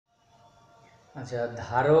আচ্ছা,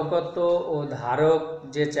 ধারকত্ব ও ধারক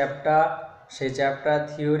যে চ্যাপ্টার, সেই চ্যাপ্টার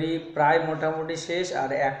থিওরি প্রায় মোটামুটি শেষ। আর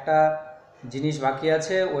একটা জিনিস বাকি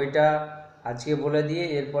আছে, ওইটা আজকে বলে দিয়ে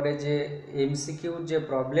এরপরে যে এমসিকিউ যে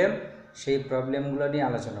প্রবলেম, সেই প্রবলেমগুলো নিয়ে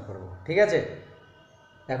আলোচনা করব। ঠিক আছে,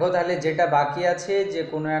 দেখো তাহলে যেটা বাকি আছে, যে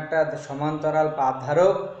কোনো একটা সমান্তরাল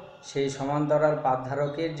পাতধারক, সেই সমান্তরাল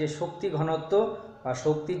পাতধারকের যে শক্তি ঘনত্ব বা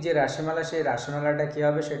শক্তির যে রাশিমালা, সেই রাশিমালাটা কী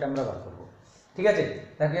হবে সেটা আমরা বার করব। ঠিক আছে,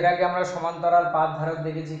 দেখো এর আগে আমরা সমান্তরাল পাতধারক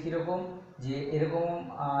দেখেছি কীরকম, যে এরকম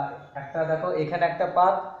একটা, দেখো এখানে একটা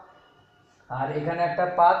পাত আর এখানে একটা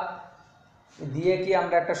পাত দিয়ে কি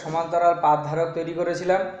আমরা একটা সমান্তরাল পাতধারক তৈরি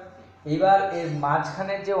করেছিলাম। এবার এর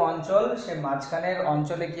মাঝখানের যে অঞ্চল, সে মাঝখানের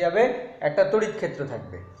অঞ্চলে কী হবে, একটা তড়িৎ ক্ষেত্র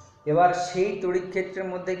থাকবে। এবার সেই তড়িৎ ক্ষেত্রের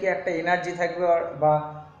মধ্যে কি একটা এনার্জি থাকবে, বা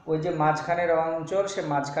ওই যে মাঝখানের অঞ্চল, সে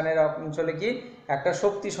মাঝখানের অঞ্চলে কি একটা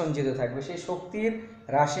শক্তি সঞ্চিত থাকবে। সেই শক্তির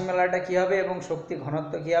রাশিমালাটা কী হবে এবং শক্তি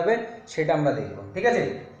ঘনত্ব কী হবে সেটা আমরা দেখব। ঠিক আছে,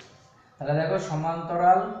 তাহলে দেখো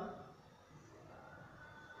সমান্তরাল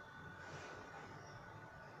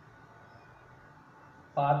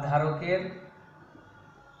পাতধারকের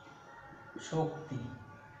শক্তি।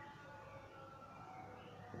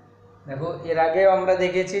 দেখো এর আগেও আমরা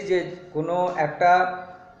দেখেছি যে কোনো একটা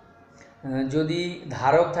যদি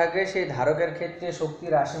ধারক থাকে, সেই ধারকের ক্ষেত্রে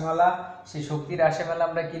শক্তির রাশিমালা, সেই শক্তির রাশিমালা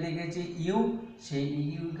আমরা কি লিখেছি, ইউ। সেই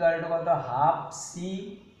ইউ ইকুয়াল টু কত, হাফ সি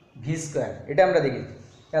ভি স্কোয়ার, এটা আমরা দেখেছি।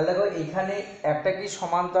 তাহলে দেখো এখানে একটা কি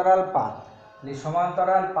সমান্তরাল পাত,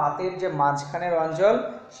 সমান্তরাল পাতের যে মাঝখানের অঞ্চল,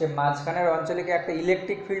 সে মাঝখানের অঞ্চলে কি একটা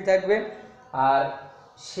ইলেকট্রিক ফিল্ড থাকবে, আর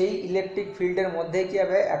সেই ইলেকট্রিক ফিল্ডের মধ্যে কি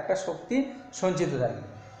হবে, একটা শক্তি সঞ্চিত থাকবে।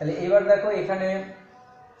 তাহলে এবার দেখো এখানে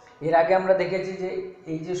এর আগে আমরা দেখেছি যে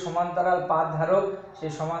এই যে সমান্তরাল পাতধারক,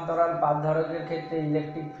 সেই সমান্তরাল পাতধারকের ক্ষেত্রে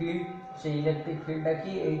ইলেকট্রিক ফিল্ড, সেই ইলেকট্রিক ফিল্ডটা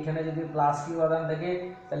কি, এইখানে যদি প্লাস কিউ আধান থাকে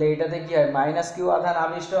তাহলে এটাতে কি হয়, মাইনাস কিউ আধান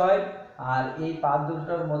আবিষ্ট হয়। আর এই পাত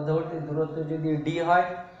দুটোর মধ্যবর্তী দূরত্ব যদি ডি হয়,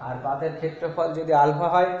 আর পাতের ক্ষেত্রফল যদি আলফা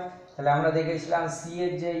হয়, তাহলে আমরা দেখেছিলাম সি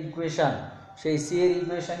এর যে ইকুয়েশন, সেই সি এর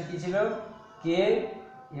ইকুয়েশন কি ছিল, কে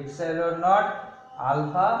এপসাইলন নট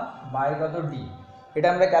আলফা বাই কত ডি, এটা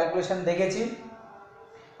আমরা ক্যালকুলেশন দেখেছি।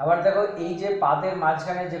 আবার দেখো এই যে পাতের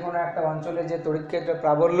মাঝখানে যে কোনো একটা অঞ্চলে যে তড়িৎ ক্ষেত্র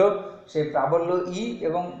প্রাবল্য, সেই প্রাবল্য ই,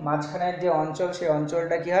 এবং মাঝখানের যে অঞ্চল, সেই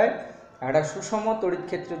অঞ্চলটা কি হয়, একটা সুষম তড়িৎ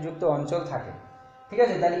ক্ষেত্রযুক্ত অঞ্চল থাকে। ঠিক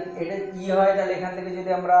আছে, তাহলে এটা ই হয়, তাহলে এখান থেকে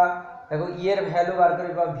যদি আমরা দেখো ই এর ভ্যালু বার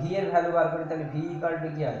করি বা ভি এর ভ্যালু বার করি, তাহলে ভি ইকুয়াল টু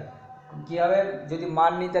কী হয়, কী হবে, যদি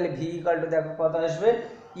মান নিই তাহলে ভি ইকুয়াল টু দেখো কত আসবে,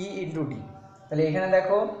 ই ইন্টু ডি। তাহলে এখানে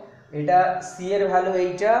দেখো এটা সি এর ভ্যালু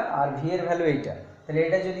এইটা আর ভি এর ভ্যালু এইটা, তাহলে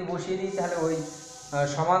এটা যদি বসিয়ে দিই তাহলে ওই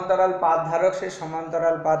সমান্তরাল পাতধারক, সেই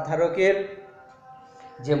সমান্তরাল পাতধারকের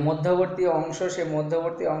যে মধ্যবর্তী অংশ, সেই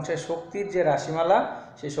মধ্যবর্তী অংশের শক্তির যে রাশিমালা,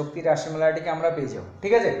 সেই শক্তির রাশিমালাটিকে আমরা পেয়ে যাব।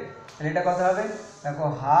 ঠিক আছে, তাহলে এটা কত হবে, দেখো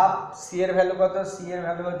হাফ সি এর ভ্যালু কত, সি এর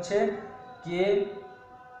ভ্যালু হচ্ছে কে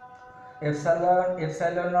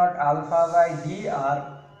epsilon not alpha by D, R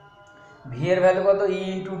V এর ভ্যালু কত, ই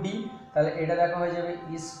ইন্টু ডি। তাহলে এটা দেখো হয়ে যাবে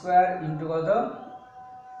ই স্কোয়ার ইন্টু কত,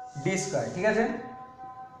 ডি স্কোয়ার। ঠিক আছে,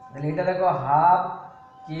 তাহলে এটা দেখো half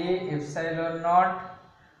K epsilon not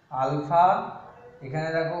alpha, এখানে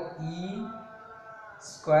দেখো ই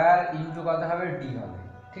স্কোয়ার ইন্টু কত হবে, ডি হবে।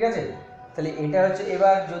 ঠিক আছে, তাহলে এটা হচ্ছে,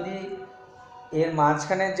 এবার যদি এর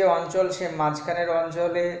মাঝখানের যে অঞ্চল, সে মাঝখানের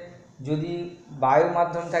অঞ্চলে যদি বায়ু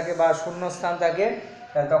মাধ্যম থাকে বা শূন্যস্থান থাকে,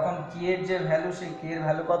 তাহলে তখন কে এর যে ভ্যালু, সেই কে এর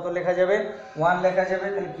ভ্যালু কত লেখা যাবে, 1 লেখা যাবে।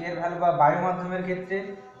 তাহলে কে এর ভ্যালু বা বায়ু মাধ্যমের ক্ষেত্রে,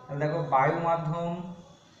 তাহলে দেখো বায়ু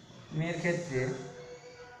মাধ্যমের ক্ষেত্রে,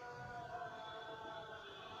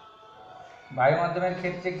 বায়ু মাধ্যমের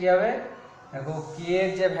ক্ষেত্রে কি হবে, দেখো কে এর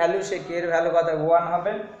যে ভ্যালু, সে কে এর ভ্যালু কত, 1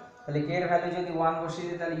 হবে। তাহলে কে এর ভ্যালু যদি 1 বসিয়ে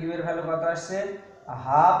দিই, তাহলে ইউ এর ভ্যালু কত আসছে,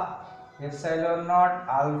 half epsilon not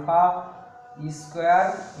alpha E square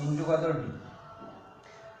into কত ডি।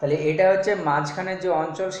 তাহলে এটা হচ্ছে মাঝখানের যে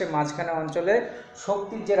অঞ্চল, সে মাঝখানের অঞ্চলে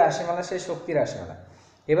শক্তির যে রাশিমালা, সেই শক্তির রাশিমালা।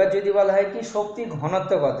 এবার যদি বলা হয় কি শক্তি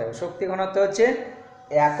ঘনত্ব কত হবে, শক্তি ঘনত্ব হচ্ছে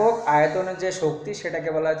একক আয়তনের যে শক্তি, সেটাকে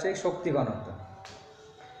বলা হচ্ছে শক্তি ঘনত্ব।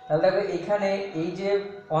 তাহলে দেখো এখানে এই যে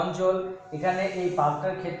অঞ্চল, এখানে এই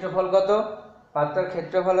পাতটার ক্ষেত্রফল কত, পাতটার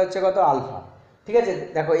ক্ষেত্রফল হচ্ছে কত, আলফা। ঠিক আছে,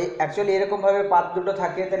 দেখো এই অ্যাকচুয়ালি এরকমভাবে পাত দুটো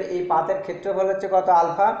থাকে, তাহলে এই পাতের ক্ষেত্রফল হচ্ছে কত,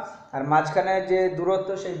 আলফা, আর মাঝখানে যে দূরত্ব,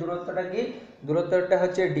 সেই দূরত্বটা কি, দূরত্বটা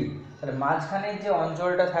হচ্ছে ডি। তাহলে মাঝখানের যে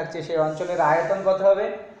অঞ্চলটা থাকছে, সেই অঞ্চলের আয়তন কত হবে,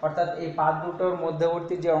 অর্থাৎ এই পাত দুটোর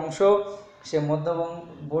মধ্যবর্তী যে অংশ, সে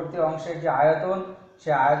মধ্যবর্তী অংশের যে আয়তন, সে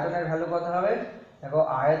আয়তনের ভ্যালু কত হবে, দেখো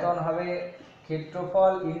আয়তন হবে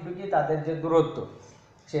ক্ষেত্রফল ইন্টু কি তাদের যে দূরত্ব,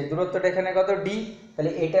 সেই দূরত্বটা এখানে কত, ডি।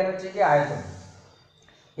 তাহলে এটা হচ্ছে কি আয়তন।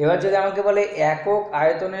 এবার যদি আমাকে বলে একক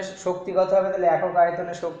আয়তনের শক্তি কত হবে, তাহলে একক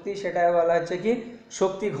আয়তনের শক্তি সেটা বলা হচ্ছে কি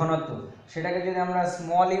শক্তি ঘনত্ব। সেটাকে যদি আমরা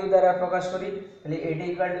স্মল ইউ দ্বারা প্রকাশ করি তাহলে এটা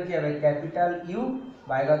ইকুয়াল টু কি হবে ক্যাপিটাল ইউ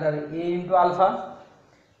বাই কত হবে এ ইন্টু আলফা।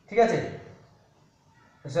 ঠিক আছে,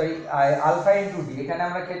 সরি আলফা ইন্টু ডি, এখানে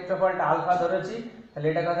আমরা ক্ষেত্রফলটা আলফা ধরেছি, তাহলে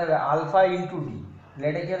এটা কত হবে আলফা ইন্টু ডি। তাহলে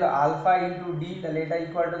এটা কি হলো আলফা ইন্টু ডি, তাহলে এটা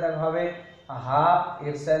ইকুয়াল টু দেখো হবে half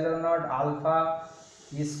epsilon not alpha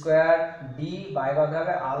square D by কত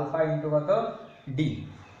হবে আলফা ইন্টু কত ডি।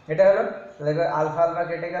 এটা হলো, তাহলে আলফা আলফা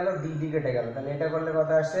কেটে গেল, ডি ডি কেটে গেল, তাহলে এটা করলে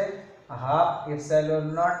কত আসছে হাফ এপসাইলন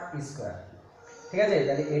নট স্কোয়ার। ঠিক আছে,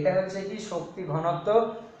 তাহলে এটা হচ্ছে কি শক্তি ঘনত্ব,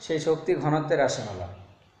 সেই শক্তি ঘনত্বের রাশিমালা।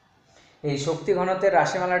 এই শক্তি ঘনত্বের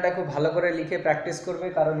রাশিমালাটা খুব ভালো করে লিখে প্র্যাকটিস করবে,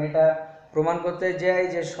 কারণ এটা প্রমাণ করতে যায়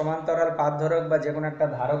যে সমান্তরাল পাতধরক বা যে কোনো একটা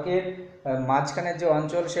ধারকের মাঝখানের যে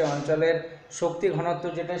অঞ্চল, সেই অঞ্চলের শক্তি ঘনত্ব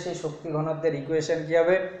যেটা, সেই শক্তি ঘনত্বের ইকুয়েশন কী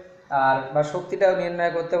হবে, আর বা শক্তিটাও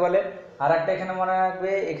নির্ণয় করতে বলে। আর একটা এখানে মনে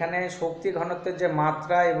রাখবে, এখানে শক্তি ঘনত্বের যে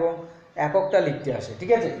মাত্রা এবং এককটা লিখতে আসে।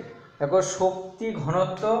 ঠিক আছে, দেখো শক্তি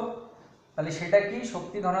ঘনত্ব, তাহলে সেটা কি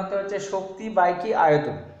শক্তি ঘনত্ব হচ্ছে শক্তি বাই কি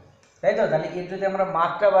আয়তন, তাই তো। তাহলে এর যদি আমরা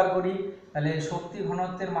মাত্রা বার করি তাহলে শক্তি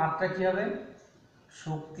ঘনত্বের মাত্রা কি হবে,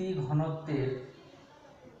 শক্তি ঘনত্বের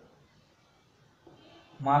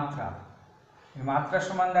মাত্রা, মাত্রা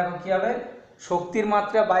সমান দেখো কি হবে শক্তির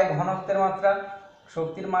মাত্রা বাই ঘনত্বের মাত্রা।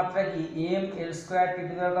 শক্তির মাত্রা কি M L square T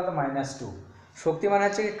to the পাওয়ার কত -2। শক্তি মানে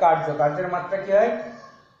হচ্ছে কি কার্য, কার্যের মাত্রা কি হয়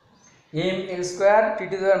M L square T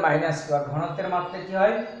to the পাওয়ার -2, আর ঘনত্বের মাত্রা কি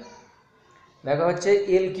হয় দেখো হচ্ছে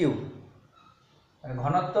এল কিউ।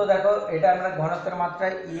 ঘনত্ব দেখো এটা আমরা ঘনত্বের মাত্রা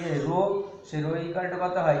a row, say rho equal to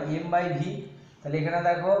কত হয় এম বাই ভি। তাহলে এখানে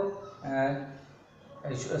দেখো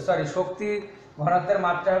সরি শক্তি ঘনত্বের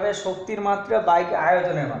মাত্রা হবে শক্তির মাত্রা বাই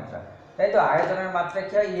আয়তনের মাত্রা, তাই তো। আয়তনের মাত্রা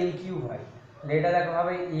কি হয় এল কিউ হয়, তাহলে এটা দেখো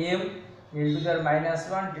হবে M L to the power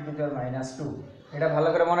 -1 T to the পাওয়ার -2। এটা ভালো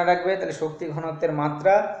করে মনে রাখবে। তাহলে শক্তি ঘনত্বের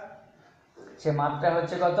মাত্রা, সে মাত্রা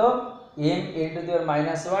হচ্ছে কত M L to the power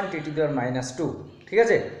 -1 T to the পাওয়ার -2। ঠিক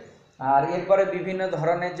আছে, আর এরপরে বিভিন্ন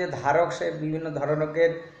ধরনের যে ধারক, সে বিভিন্ন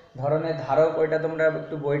ধরনের ধারক, ওইটা তোমরা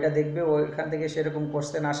একটু বইটা দেখবে, ওইখান থেকে সেরকম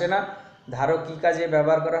কোশ্চেন আসে না। ধারক কী কাজে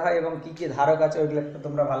ব্যবহার করা হয় এবং কী কী ধারক আছে ওইগুলো একটু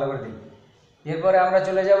তোমরা ভালো করে দেখবে। এরপরে আমরা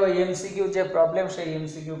চলে যাব এমসিকিউ যে প্রবলেম, সেই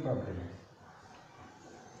এমসিকিউ প্রবলেমে।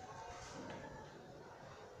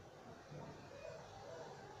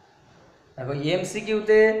 দেখো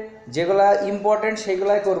এমসিকিউতে যেগুলা ইম্পর্টেন্ট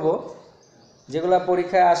সেগুলাই করব, যেগুলো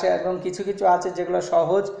পরীক্ষায় আসে, এবং কিছু কিছু আছে যেগুলো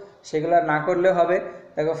সহজ, সেগুলো না করলে হবে।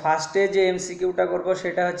 দেখো ফার্স্টে যে এমসিকিউটা করব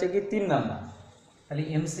সেটা হচ্ছে কি 3 নাম্বার, তাহলে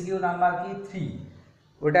এমসিকিউ নাম্বার কি 3,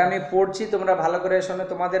 ওটা আমি পড়ছি, তোমরা ভালো করে শোনো।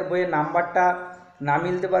 তোমাদের বইয়ে নাম্বারটা না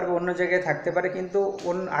মিলতে পারবে, অন্য জায়গায় থাকতে পারে, কিন্তু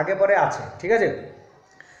আগে পরে আছে। ঠিক আছে,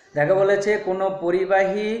 দেখো বলেছে কোনো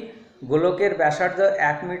পরিবাহী গোলকের ব্যাসার্ধ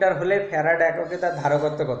 1 মিটার হলে ফ্যারাড এককে তার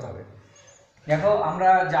ধারকত্ব কত হবে। দেখো আমরা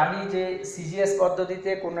জানি যে সিজিএস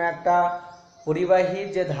পদ্ধতিতে কোনো একটা পরিবাহীর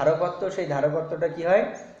যে ধারকত্ব, সেই ধারকত্বটা কি হয়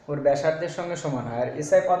ওর ব্যাসার্ধের সঙ্গে সমান হয়। আর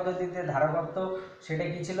এসআই পদ্ধতিতে ধারকত্ব সেটা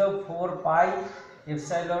কি ছিল 4 পাই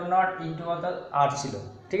এপসাইলন নট ইন্টু কত আর ছিল।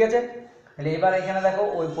 ঠিক আছে, তাহলে এবার এখানে দেখো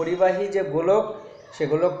ওই পরিবাহী যে গোলক, সে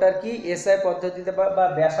গোলকটার কি এসআই পদ্ধতিতে বা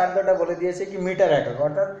ব্যাসার্ধটা বলে দিয়েছে কি মিটার একক,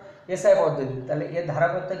 অর্থাৎ এসআই পদ্ধতি। তাহলে এর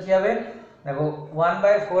ধারকত্ব কি হবে দেখো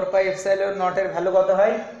 1/4 পাই এপসাইলন নটের ভ্যালু কত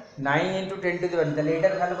হয় 9 × 10 টু দি পাওয়ার, তাহলে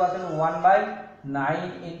এটার ভ্যালু কত হলো 1/9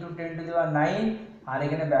 × 10 টু দি পাওয়ার 9। আর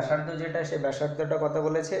এখানে ব্যাসার্ধ যেটা, সেই ব্যাসার্ধটা কত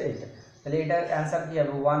বলেছে এইটা, তাহলে এটার অ্যান্সার কি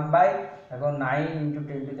হবে 1/9 ×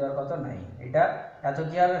 10 টু দি পাওয়ার কত 9, এটা এত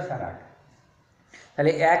কি হবে ফ্যারাড।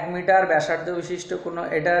 তাহলে 1 মিটার ব্যাসার্ধ বিশিষ্ট কোনো,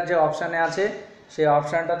 এটার যে অপশানে আছে সেই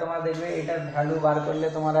অপশানটা তোমরা দেখবে, এটার ভ্যালু বার করলে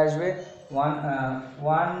তোমার আসবে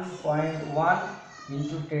 1.1 × 10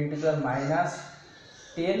 টু দি পাওয়ার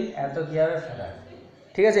 -10 এত কি হবে ফ্যারাড।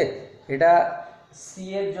 ঠিক আছে, এটা সি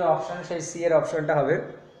এর যে অপশান, সেই সি এর অপশানটা হবে।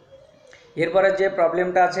 এরপরে যে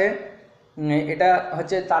প্রবলেমটা আছে এটা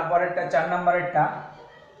হচ্ছে তারপরেরটা 4 নম্বরেরটা,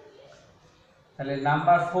 তাহলে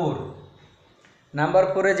নাম্বার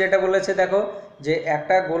 4-এ যেটা বলেছে দেখো যে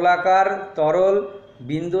একটা গোলাকার তরল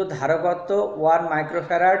বিন্দু ধারকত্ব 1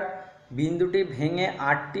 মাইক্রোফ্যারাড, বিন্দুটি ভেঙে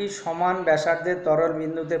 8টি সমান ব্যাসার্ধের তরল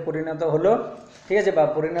বিন্দুতে পরিণত হলো। ঠিক আছে, বা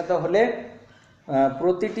পরিণত হলে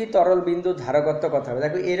প্রতিটি তরল বিন্দু ধারকত্ব কত হবে।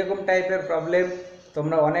 দেখো এরকম টাইপের প্রবলেম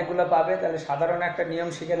তোমরা অনেকগুলো পাবে, তাহলে সাধারণ একটা নিয়ম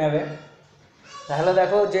শিখে নেবে। তাহলে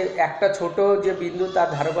দেখো যে একটা ছোট যে বিন্দু, তার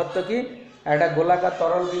ধারকত্ব কি, একটা গোলাকার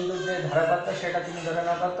তরল বিন্দুর যে ধারকত্ব সেটা তুমি ধরে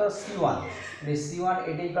নাও কত C1, C1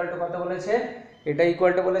 এটা ইকুয়াল টু কত বলেছে, এটা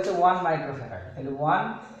ইকুয়াল টু বলেছে 1 মাইক্রোফ্যারাড, তাহলে 1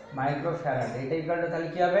 মাইক্রোফ্যারাড এটা ইকুয়াল টু তাহলে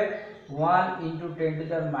কি হবে 1 × 10 টু দি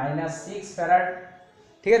পাওয়ার -6 ফ্যারাড।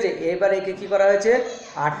 ঠিক আছে, এবার একে কি করা হয়েছে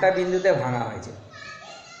 8টা বিন্দুতে ভাঙা হয়েছে।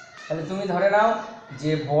 তাহলে তুমি ধরে নাও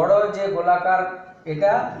যে বড় যে গোলাকার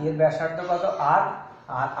এটা, এর ব্যাসার্ধ কত আর,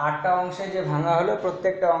 আর 8টা অংশে যে ভাঙা হলো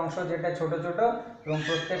প্রত্যেকটা অংশ যেটা ছোট ছোট, এবং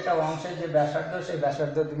প্রত্যেকটা অংশের যে ব্যাসার্ধ সেই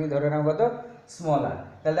ব্যাসার্ধ তুমি ধরে নাও কত স্মল আর।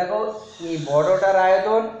 তাহলে দেখো এই বড়টার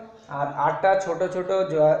আয়তন আর 8টা ছোট ছোট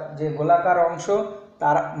যে গোলাকার অংশ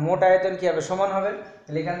তার মোট আয়তন কী হবে, সমান হবে।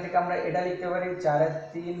 তাহলে এখান থেকে আমরা এটা লিখতে পারি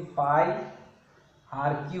 4/3 পাই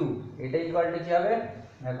আর কিউ, এটা ইকুয়াল টু কী হবে,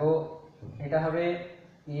 দেখো এটা হবে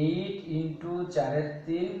 8 ইন্টু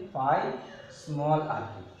 4/3 পাই স্মল আর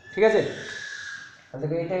কিউ। ঠিক আছে,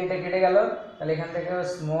 তাহলে এটা এটা কেটে গেল, তাহলে এখান থেকে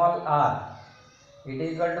স্মল আর এটা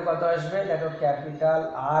ইকুয়াল টু কত আসবে, দেখো ক্যাপিটাল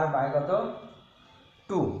আর বাই কত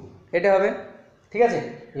 2, এটা হবে। ঠিক আছে,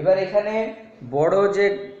 এবার এখানে বড় যে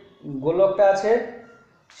গোলকটা আছে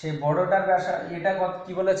সেই বড়টার ব্যাসার্ধ এটা কত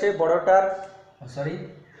কি বলেছে, বড়টার সরি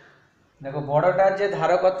দেখো বড়টার যে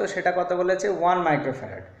ধারকত্ব সেটা কত বলেছে 1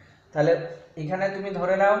 মাইক্রোফ্যারাড। তাহলে এখানে তুমি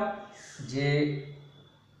ধরে নাও যে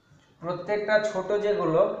প্রত্যেকটা ছোট যে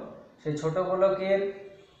গোলক সেই ছোট গোলকের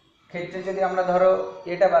ক্ষেত্রে যদি আমরা ধরো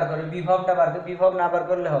এটা বার করি, বিভবটা বার করি, বিভব না বার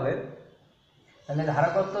করলে হবে, তাহলে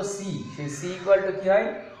ধারকত্ব সি, সেই সি ইকুয়াল টু কী হয়,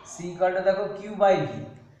 সি ইকুয়াল টু দেখো কিউ বাই ভি।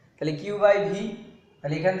 তাহলে কিউ বাই ভি,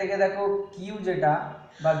 তাহলে এখান থেকে দেখো কিউ যেটা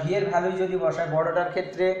বা ভি এর ভ্যালু যদি বসায় বড়টার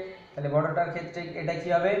ক্ষেত্রে, তাহলে বড়টার ক্ষেত্রে এটা কি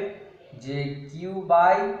হবে যে Q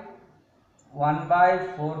by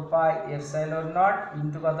 1/4 pi epsilon not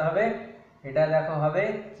into কত হবে, এটা দেখো হবে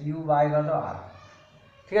কিউ বাই কত আর।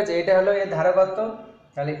 ঠিক আছে, এটা হলো এর ধারকত্ব।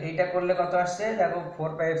 তাহলে এইটা করলে কত আসছে, দেখো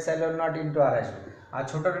 4 পাই এপসাইলন নট ইন্টু আর আসবে। আর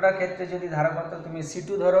ছোটটার ক্ষেত্রে যদি ধারকত্ব তুমি C2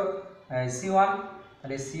 ধরো, C1,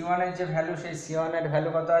 তাহলে C1 এর যে ভ্যালু সেই C1 এর ভ্যালু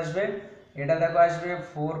কত আসবে, এটা দেখো আসবে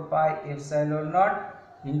 4 পাই এপসাইলন নট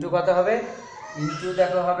ইন্টু কত হবে, ইন্টু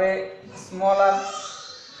দেখো হবে স্মল আর।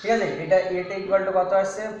 ঠিক আছে, এটা ইকুয়াল টু কত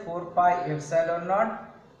আসছে 4 পাই এপসাইলন নট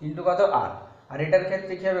ইন্টু কত আর, আর এটার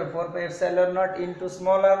ক্ষেত্রে কি হবে 4 pi epsilon not into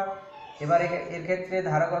small আর। এবার এর ক্ষেত্রে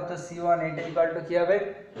ধারকত্ব C1 এটা ইকুয়াল টু কী হবে,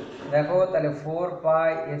 দেখো তাহলে 4 পাই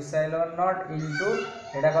এপসাইলন নট ইন্টু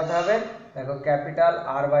এটা কত হবে, দেখো ক্যাপিটাল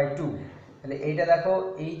আর বাই 2। তাহলে এইটা দেখো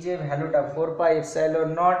এই যে ভ্যালুটা 4 পাই এপসাইলন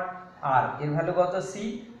নট আর এর ভ্যালু কত সি,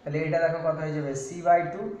 তাহলে এটা দেখো কত হয়ে যাবে সি বাই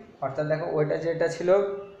 2, অর্থাৎ দেখো ওইটা যেটা ছিল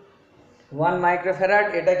 1 মাইক্রোফ্যারাড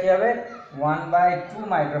এটা কি হবে 1/2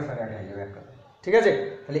 মাইক্রোফ্যারাড হয়ে যাবে একটা। ঠিক আছে,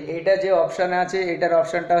 তাহলে এইটা যে অপশানে আছে এটার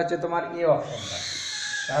অপশানটা হচ্ছে তোমার এ অপশানটা।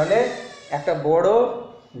 তাহলে একটা বড়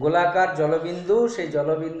গোলাকার জলবিন্দু, সেই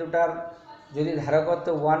জলবিন্দুটার যদি ধারকত্ব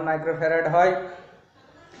 1 মাইক্রোফ্যারাড হয়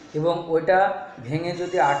এবং ওইটা ভেঙে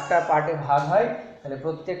যদি 8টা পার্টে ভাগ হয়, তাহলে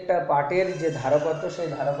প্রত্যেকটা পার্টের যে ধারকত্ব সেই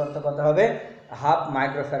ধারকত্ব কত হবে 1/2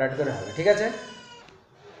 মাইক্রোফ্যারাড করে হবে। ঠিক আছে,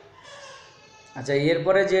 আচ্ছা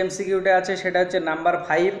এরপরে যে এমসিকিউটা আছে সেটা হচ্ছে নাম্বার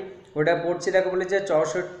 5, ওটা পড়ছি দেখো, বলেছে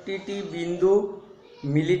 64টি বিন্দু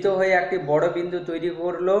মিলিত হয়ে একটি বড় বিন্দু তৈরি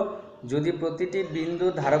করলো, যদি প্রতিটি বিন্দু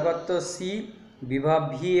ধারকত্ব সি, বিভব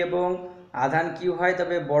ভি এবং আধান কিউ হয়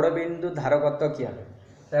তবে বড় বিন্দু ধারকত্ব কী হবে।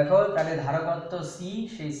 দেখো তাহলে ধারকত্ব সি,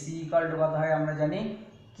 সেই সি ইকুয়াল টু কত হয় আমরা জানি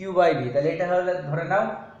কিউ বাই ভি। তাহলে এটা হলে ধরে নাও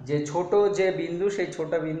যে ছোট যে বিন্দু সেই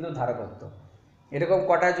ছোট বিন্দু ধারকত্ব এরকম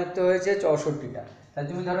কটা যুক্ত হয়েছে 64টা। তাহলে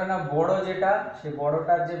তুমি ধরে নাও বড় যেটা সেই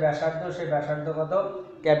বড়টার যে ব্যাসার্ধ সেই ব্যাসার্ধ কত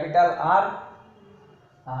ক্যাপিটাল আর,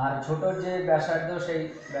 আর ছোটর যে ব্যাসার্ধ সেই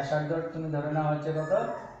ব্যাসার্ধ তুমি ধরে নাও হচ্ছে কত,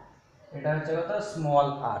 এটা হচ্ছে কত স্মল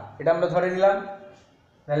আর, এটা আমরা ধরে নিলাম।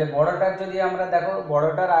 তাহলে বড়টার যদি আমরা দেখো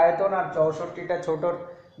বড়টার আয়তন আর 64টা ছোটর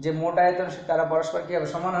যে মোট আয়তন তারা পরস্পর কী হবে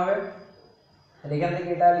সমান হবে। তাহলে এখান থেকে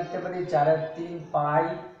এটা লিখতে পারি 4/3 পাই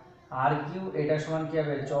আর কিউ, এটা সমান কী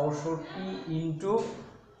হবে 64 ইন্টু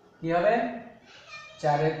কী হবে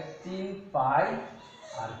 4/3 পাই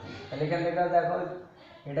আর কিউ। তাহলে এখান থেকে দেখো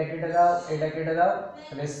এটা কেটে দাও, এটা কেটে দাও,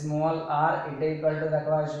 তাহলে স্মল আর এটা ইকুয়াল টু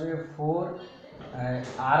দেখো আসবে 4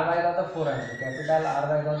 আর বাই কত 4 আসবে, ক্যাপিটাল আর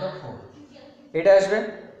বাই কত 4 এটা আসবে।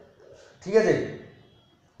 ঠিক আছে,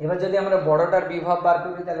 এবার যদি আমরা বড়টার বিভব বার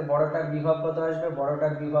করি তাহলে বড়টার বিভব কত আসবে,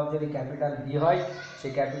 বড়টার বিভব যদি ক্যাপিটাল ভি হয়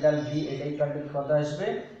সেই ক্যাপিটাল ভি এটা ইকুয়াল টু কত আসবে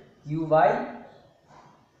কিউ বাই,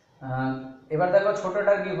 এবার দেখো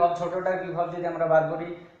ছোটটার বিভব যদি আমরা বার করি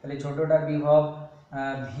তাহলে ছোটটার বিভব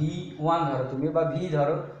V1 ধরো তুমি বা ভি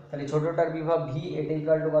ধরো, তাহলে ছোটটার বিভব ভি এটা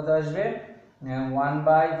ইকুয়াল টু কত আসবে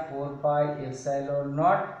 1/4 পাই এপসাইলন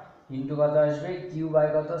নট ইন্টু কত আসবে কিউ বাই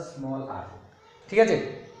কত স্মল আর। ঠিক আছে,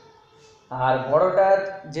 আর বড়টার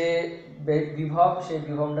যে বিভব সেই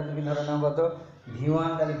বিভবটা তুমি ধরে নাও কত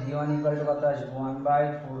V1, তাহলে V1 ইকুয়াল টু কত আসবে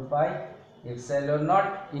 1/4 পাই এপসাইলন নট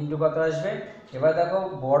ইন্টু কত আসবে। এবার দেখো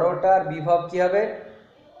বড়টার বিভব কি হবে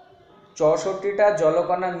 64টা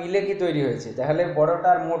জলকণা মিলে কি তৈরি হয়েছে, তাহলে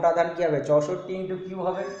বড়টার মোট আধান কি হবে 64 ইন্টু কিউ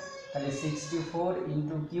হবে, তাহলে 64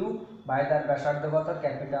 ইন্টু কিউ বাই তার ব্যাসার্ধ কত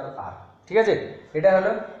ক্যাপিটাল আর। ঠিক আছে, এটা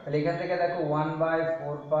হলো। তাহলে এখান থেকে দেখো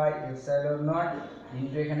 1/4πε0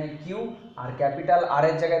 ইন্টু এখানে কিউ, আর ক্যাপিটাল আর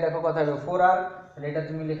এর জায়গায় দেখো কত হবে 4r, তাহলে এটা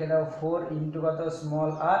তুমি লিখে দাও 4 ইন্টু কত স্মল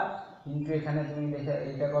আর ইন্টু এখানে তুমি লিখে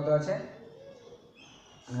এটা কত আছে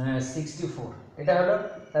 64, এটা হলো।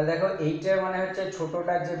 তাহলে দেখো এইটার মানে হচ্ছে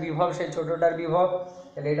ছোটটার যে বিভব সেই ছোটটার বিভব,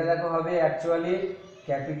 তাহলে এটা দেখো হবে অ্যাকচুয়ালি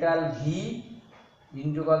ক্যাপিটাল ভি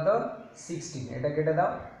ইন্টু কত 16, এটা কেটে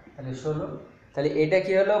দাও তাহলে 16। তাহলে এটা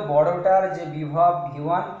কি হলো বড়টার যে বিভব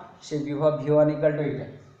v1 সেই বিভব v1 ইকুয়াল টু এটা।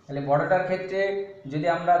 তাহলে বড়টার ক্ষেত্রে যদি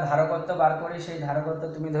আমরা ধারকত্ব বার করি সেই ধারকত্ব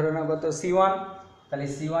তুমি ধরে নাও কত c1, তাহলে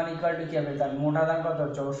c1 ইকুয়াল টু কি হবে তার মোট আধান কত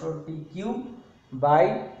 64 কিউ বাই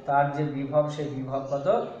তার যে বিভব সেই বিভব কত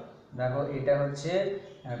দেখো এটা হচ্ছে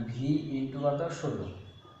ভি ইন্টু কত 16,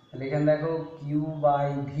 তাহলে এখানে দেখো কিউ বাই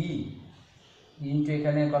ভি ইন্টু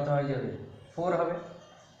এখানে কত হয়ে যাবে 4 হবে।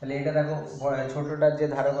 তাহলে এটা দেখো ছোটটার যে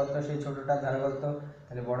ধারকত্ব সেই ছোটটার ধারকত্ব,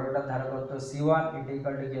 তাহলে বড়টার ধারকত্ব c1 এটা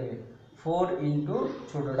ইকুয়াল টু কি হবে 4 ইন্টু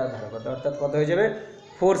ছোটটার ধারকত্ব, অর্থাৎ কত হয়ে যাবে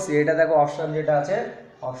 4c। এটা দেখো অপশন যেটা আছে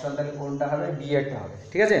অপশন তাহলে কোনটা হবে বি এরটা হবে।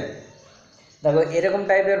 ঠিক আছে, দেখো এরকম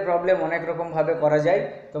টাইপের প্রবলেম অনেক রকমভাবে করা যায়,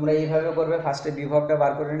 তোমরা এইভাবে করবে। ফার্স্টে বিভবটা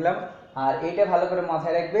বার করে নিলাম, আর এইটা ভালো করে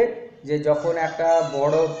মাথায় রাখবে যে যখন একটা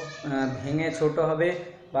বড় ভেঙে ছোট হবে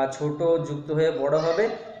বা ছোট যুক্ত হয়ে বড় হবে,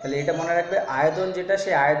 তাহলে এটা মনে রাখবে আয়তন যেটা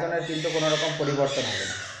সেই আয়তনের কিন্তু কোনো রকম পরিবর্তন হবে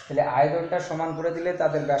না। তাহলে আয়তনটা সমান করে দিলে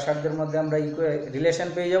তাদের ব্যাসার্ধের মধ্যে আমরা রিলেশন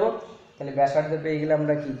পেয়ে যাব। তাহলে ব্যাসার্ধ পেয়ে গেলে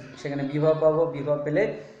আমরা কি সেখানে বিভব পাবো, বিভব পেলে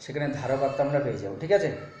সেখানে ধারকত্ব আমরা পেয়ে যাবো। ঠিক আছে,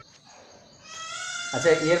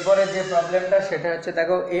 আচ্ছা এরপরে যে প্রবলেমটা সেটা হচ্ছে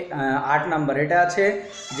দেখো 8 নাম্বার, এটা আছে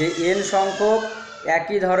যে এন সংখ্যক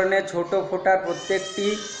একই ধরনের ছোট ফোঁটার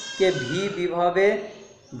প্রত্যেকটিকে ভি বিভবে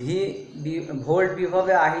ভোল্ট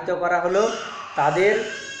বিভবে আহিত করা হলো। তাদের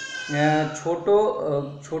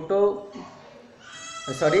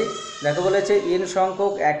দেখো বলেছে এন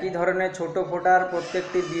সংখ্যক একই ধরনের ছোট ফোঁটার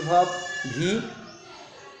প্রত্যেকটি বিভব ভি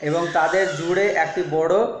এবং তাদের জুড়ে একটি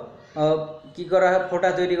বড় কি করা হয় ফোঁটা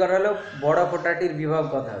তৈরি করা হলো, বড় ফোঁটাটির বিভব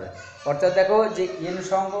কত হবে। অর্থাৎ দেখো যে এন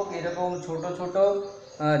সংখ্যক এরকম ছোট ছোট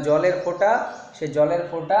জলের ফোঁটা, সেই জলের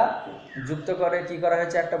ফোঁটা যুক্ত করে কি করা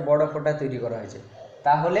হয়েছে একটা বড় ফোঁটা তৈরি করা হয়েছে,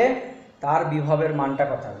 তাহলে তার বিভবের মানটা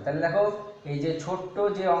কত হবে। তাহলে দেখো এই যে ছোট্ট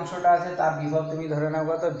যে অংশটা আছে তার বিভব তুমি ধরে নাও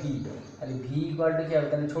কত ভি, তাহলে ভি ইকুয়াল টু কি হবে,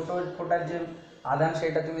 তাহলে ছোট ফোঁটার যে আধান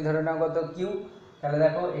সেটা তুমি ধরে নাও কত কিউ। তাহলে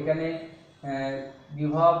দেখো এখানে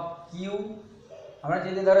বিভব কিউ, আমরা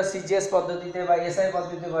যদি ধরো সিজিএস পদ্ধতিতে বা এসআই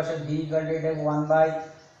পদ্ধতিতে বসে ভি ইকুয়াল টু এটা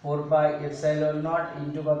 1/4πε0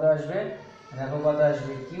 ইন্টু কত আসবে দেখো কত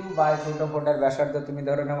আসবে কিউ বাই ছোট ফোঁটার ব্যাসার্ধ তুমি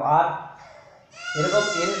ধরে নাও আর, এরকম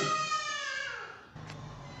এন।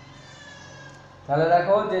 তাহলে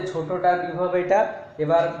দেখো যে ছোটটার বিভব এটা,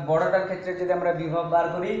 এবার বড়টার ক্ষেত্রে যদি আমরা বিভব বার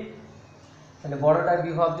করি তাহলে বড়টার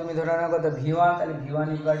বিভব তুমি ধরে নাও কত v1, তাহলে v1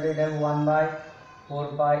 ইকুয়াল টু এটা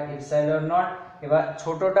 1/4πε0। এবার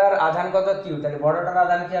ছোটটার আধান কত কিউ, তাহলে বড়টার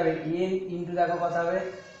আধান কি হবে এন ইন্টু দেখো কত হবে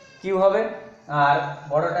কিউ হবে, আর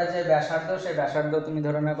বড়টার যে ব্যাসার্ধ সেই ব্যাসার্ধ তুমি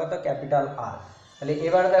ধরে নাও কত ক্যাপিটাল আর। তাহলে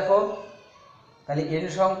এবার দেখো তাহলে এন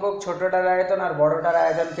সংখ্যক ছোটটার আয়তন আর বড়টার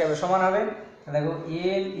আয়তন কি হবে সমান হবে, দেখো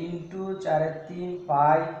এন ইন্টু 4/3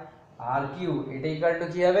 পাই আর কিউ এটা ইকুয়াল টু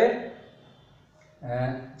কি হবে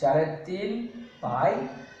 4/3 পাই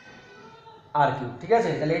আর কিউ। ঠিক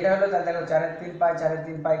আছে, তাহলে এটা হলো, তাহলে দেখো 4/3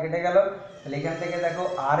 পাই কেটে গেল, তাহলে এখান থেকে দেখো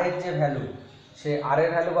আর এর যে ভ্যালু সে আর এর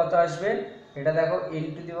ভ্যালু কত আসবে, এটা দেখো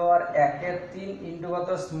ইন্টু দি পাওয়ার 1/3 ইন্টু কত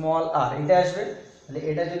স্মল আর এটা আসবে। তাহলে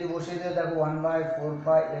এটা যদি বসিয়ে দিও দেখো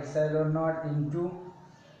 1/4πε0 ইন্টু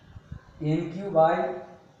এন কিউ বাই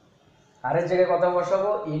আর এর জায়গায় কত বসাবো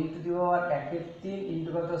ইন্টু দি পাওয়ার 1/3 ইন্টু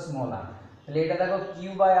কত স্মল আর। তাহলে এটা দেখো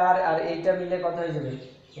কিউ বাই আর আর এইটা মিলে কত হয়ে যাবে,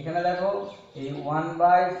 এখানে দেখো এই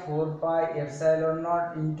 1/4πε0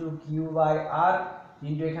 into Q by R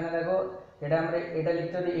into এখানে দেখো এটা আমরা এটা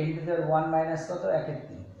লিখতে পারি ইন্টু দি পাওয়ার 1 মাইনাস কত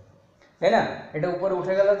 1/3, তাই না, এটা উপরে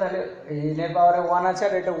উঠে গেল, তাহলে এনের পাওয়ারে 1 আছে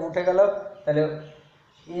আর এটা উঠে গেল, তাহলে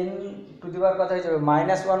এন টু দি পাওয়ার কত হয়ে যাবে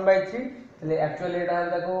 -1/3, তাহলে অ্যাকচুয়ালি এটা হলো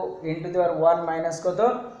দেখো N to the power 1 minus কত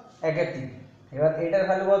 1/3। এবার এটার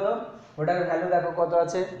ভ্যালু কত, ওটার ভ্যালু দেখো কত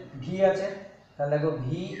আছে ভি আছে, তাহলে দেখো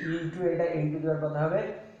ভি ইন্টু এটা এন টু দি পাওয়ার কত হবে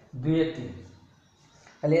 2/3।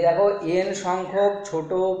 তাহলে দেখো এন সংখ্যক ছোট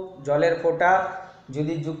জলের ফোঁটা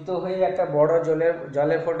যদি যুক্ত হয়ে একটা বড়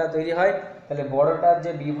জলের ফোঁটা তৈরি হয়, তাহলে বড়টার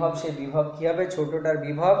যে বিভব সেই বিভব কী হবে ছোটটার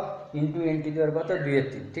বিভব ইন্টু এন টু দি পাওয়ার কত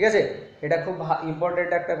 2/3। ঠিক আছে, এটা খুব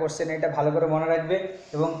ইম্পর্টেন্ট একটা কোশ্চেন, এটা ভালো করে মনে রাখবে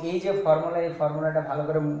এবং এই যে ফর্মুলা এই ফর্মুলাটা ভালো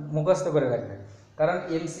করে মুখস্থ করে রাখবে, কারণ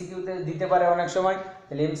এমসিকিউতে দিতে পারে অনেক সময়।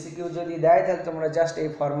 তাহলে এমসিকিউ যদি দেয় তাহলে তোমরা জাস্ট এই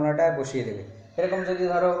ফর্মুলাটা বসিয়ে দেবে। এরকম যদি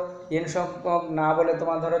ধরো এন সংখ্যক না বলে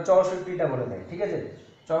তোমার ধরো 64টা বলে দেয়, ঠিক আছে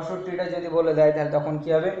 64টা যদি বলে দেয় তাহলে তখন কী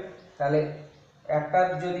হবে, তাহলে একটার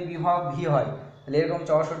যদি বিভব ভি হয় তাহলে এরকম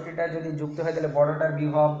 64টা যদি যুক্ত হয় তাহলে বড়টার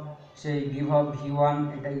বিভব সেই বিভব V1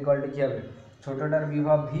 এটা ইকুয়াল টু কী হবে ছোটোটার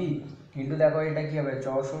বিভব ভি কিন্তু দেখো এটা কী হবে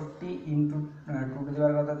 64 ইন্টু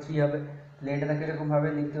 2⁻³ হবে। তাহলে এটা দেখো এরকমভাবে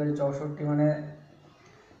লিখতে পারি 64 মানে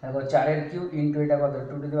দেখো 4 এর কিউব ইন্টু এটা কত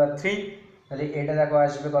 2⁻3, তাহলে এটা দেখো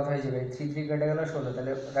আসবে কত হয়ে যাবে 3 কেটে গেল 16,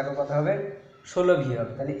 তাহলে দেখো কত হবে 16 ভি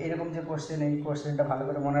হবে। তাহলে এরকম যে কোশ্চেন এই কোশ্চেনটা ভালো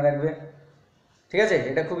করে মনে রাখবে, ঠিক আছে,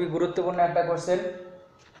 এটা খুবই গুরুত্বপূর্ণ একটা কোশ্চেন।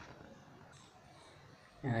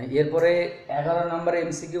 এরপরে 11 নম্বরে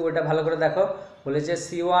এমসিকিউ, ওটা ভালো করে দেখো। বলেছে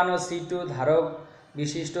C1 ও C2 ধারক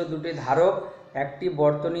বিশিষ্ট দুটি ধারক একটি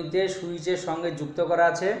বর্তনীতে সুইচের সঙ্গে যুক্ত করা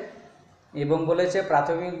আছে এবং বলেছে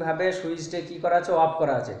প্রাথমিকভাবে সুইচটা কি করা আছে অফ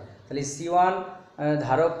করা আছে। তাহলে C1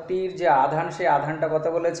 ধারকটির যে আধান সেই আধানটা কত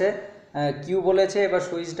বলেছে কিউ বলেছে। এবার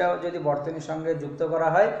সুইচটাও যদি বর্তনীর সঙ্গে যুক্ত করা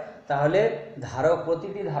হয় তাহলে ধারক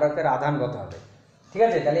প্রতিটি ধারকের আধান কত হবে, ঠিক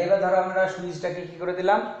আছে। তাহলে এবার ধরো আমরা সুইচটাকে কী করে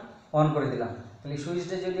দিলাম অন করে দিলাম। তাহলে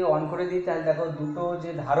সুইচটা যদি অন করে দিই তাহলে দেখো দুটো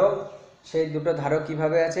যে ধারক সেই দুটো ধারক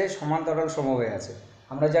কীভাবে আছে সমান্তরাল সমবায়ে আছে।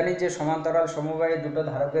 আমরা জানি যে সমান্তরাল সমবায়ে দুটো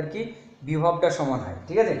ধারকের কি বিভবটা সমান হয়,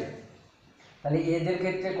 ঠিক আছে। তাহলে এদের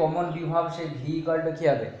ক্ষেত্রে কমন বিভব সেই ভি ইকুয়াল টু কী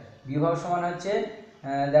হবে বিভব সমান হচ্ছে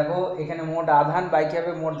দেখো এখানে মোট আধান বাই কী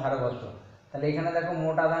হবে মোট ধারকত্ব। তাহলে এখানে দেখো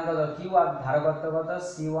মোট আধান কত কিউ আর ধারকত্ব কত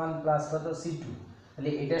C1 প্লাস কত C2। তাহলে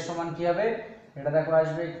এটা সমান কী হবে এটা দেখো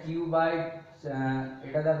আসবে কিউ বাই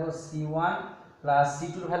এটা দেখো C1 প্লাস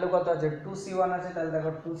C2 ভ্যালু কত আছে 2C1 আছে, তাহলে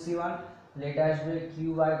দেখো 2C1, তাহলে এটা আসবে কিউ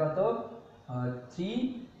বাই কত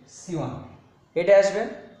 3C1 এটা আসবে।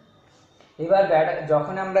 এবার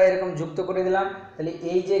যখন আমরা এরকম যুক্ত করে দিলাম তাহলে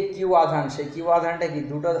এই যে কিউ আধান সেই কিউ আধানটা কি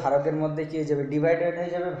দুটো ধারকের মধ্যে কি হয়ে যাবে ডিভাইডেড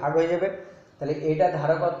হয়ে যাবে ভাগ হয়ে যাবে। তাহলে এটা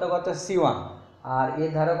ধারকত্ব কত C1 আর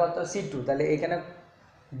এর ধারকত্ব C2, তাহলে এখানে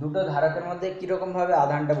দুটো ধারকের মধ্যে কীরকমভাবে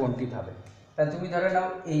আধানটা বণ্টিত হবে। তাহলে তুমি ধরে নাও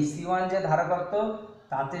এই C1 যে ধারকত্ব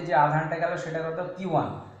তাতে যে আধানটা গেল সেটা কত Q1,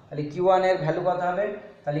 তাহলে Q1 এর ভ্যালু কত হবে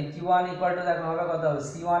তাহলে Q1 ইকুয়াল টু দেখো হবে কত হবে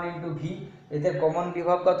C1 ইন্টু ভি, এদের কমন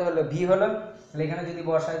বিভব কত হলো ভি হলো। তাহলে এখানে যদি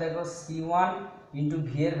বসায় দেখো C1 ইন্টু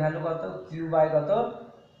ভি এর ভ্যালু কত কিউ বাই কত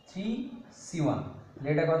 3C1,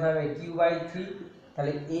 এটা কত হবে কিউ বাই 3।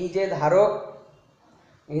 তাহলে এই যে ধারক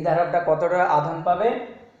এই ধারকটা কতটা আধান পাবে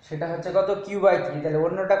সেটা হচ্ছে কত কিউ বাই 3, তাহলে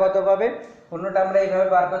অন্যটা কত পাবে অন্যটা আমরা এইভাবে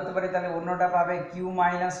বার করতে পারি। তাহলে অন্যটা পাবে কিউ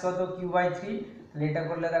মাইনাস কত কিউ বাই 3, তাহলে এটা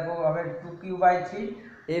করলে দেখো হবে 2কিউ বাই 3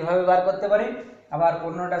 এইভাবে বার করতে পারি। আবার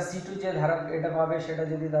অন্যটা C2 যে ধারক এটা পাবে সেটা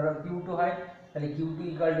যদি ধরো Q2 হয় তাহলে Q2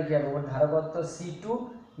 ইকুয়াল টু কী হবে ওর ধারকত্ব C2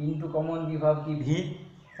 ইন্টু কমন বিভব কি ভি।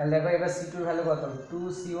 তাহলে দেখো এবার C2 এর ভ্যালু কত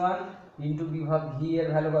 2C1 ইন্টু বিভব ভি এর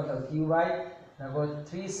ভ্যালু কত কিউ বাই দেখো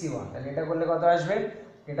 3C1, তাহলে এটা করলে কত আসবে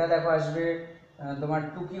এটা দেখো আসবে তোমার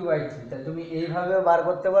 2কিউ বাই 3। তাহলে তুমি এইভাবেও বার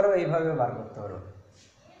করতে পারো এইভাবেও বার করতে পারো।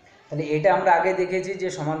 তাহলে এটা আমরা আগে দেখেছি যে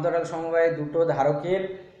সমান্তরাল সমবায়ে দুটো ধারকের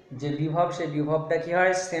যে বিভব সেই বিভবটা কী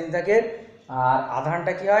হয় সেম থাকে আর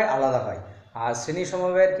আধানটা কী হয় আলাদা হয়। আর শ্রেণী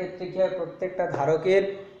সমবায়ের ক্ষেত্রে কী হয় প্রত্যেকটা ধারকের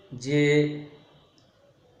যে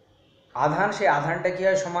আধান সেই আধানটা কী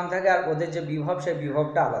হয় সমান থাকে আর ওদের যে বিভব সেই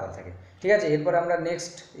বিভবটা আলাদা থাকে, ঠিক আছে। এরপর আমরা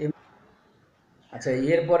নেক্সট আচ্ছা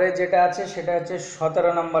এরপরে যেটা আছে সেটা হচ্ছে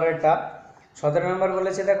 17 নম্বরেরটা। 17 নম্বর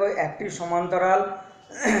বলেছে দেখো একটি সমান্তরাল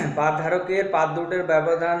পাত ধারকের পাত দুটোর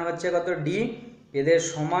ব্যবধান হচ্ছে কত ডি, এদের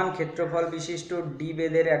সমান ক্ষেত্রফল বিশিষ্ট ডি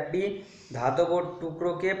বেদের একটি ধাতব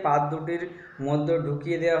টুকরোকে পাত দুটির মধ্যে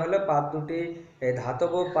ঢুকিয়ে দেওয়া হলো। পাত দুটি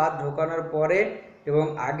ধাতব পাত ঢোকানোর পরে এবং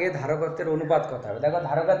আগে ধারকত্বের অনুপাত কত হবে। দেখো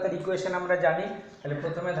ধারকত্বের ইকুয়েশন আমরা জানি, তাহলে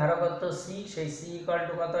প্রথমে ধারকত্ব সি, সেই সি ইকুয়াল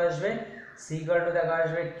টু কত আসবে সি ইকুয়াল টু দেখা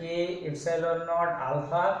আসবে কে এপসাইলন নট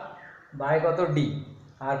আলফা বাই কত ডি,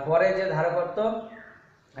 আর পরে যে ধারকত্ব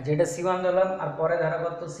যেটা C1 ধরলাম আর পরে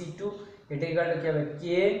ধারকত্ব C2 এটা ইকুয়াল টু কী হবে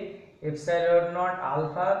কে এপসাইলন নট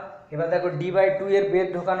আলফা। এবার দেখো ডি বাই 2 এর বেদ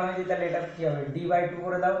ঢোকানো হয়েছে তাহলে এটা কী হবে ডি বাই 2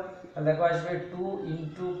 করে দাও, তাহলে দেখো আসবে 2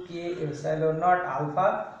 into k epsilon not alpha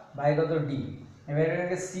by কত ডি। এবার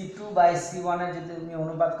এটাকে C2 বাই C1 এর যদি তুমি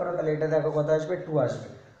অনুপাত করো তাহলে এটা দেখো কত আসবে 2 আসবে,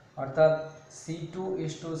 অর্থাৎ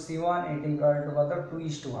C2:C1 এটা ইকুয়াল টু কত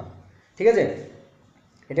 2:1, ঠিক আছে।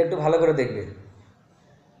 এটা একটু ভালো করে দেখবে।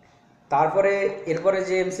 তারপরে এরপরে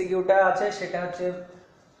যে এমসিকিউটা আছে সেটা হচ্ছে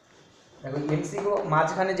দেখো এমসিকিউ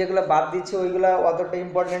মাঝখানে যেগুলো বাদ দিচ্ছে ওইগুলো অতটা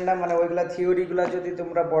ইম্পর্টেন্ট না, মানে ওইগুলো থিওরিগুলো যদি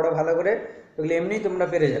তোমরা পড়ো ভালো করে ওইগুলো এমনিই তোমরা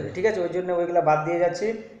পেরে যাবে, ঠিক আছে। ওই জন্য ওইগুলো বাদ দিয়ে যাচ্ছি,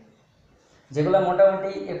 যেগুলো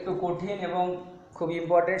মোটামুটি একটু কঠিন এবং খুব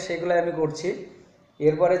ইম্পর্টেন্ট সেগুলো আমি করছি।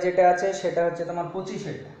 এরপরে যেটা আছে সেটা হচ্ছে তোমার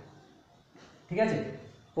 25-এরটা, ঠিক আছে।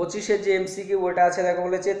 25-এর যে এমসিকিউ ওটা আছে দেখো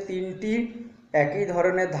বলেছে তিনটি একই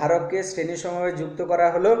ধরনের ধারককে শ্রেণী সমবায়ে যুক্ত করা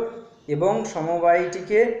হলো এবং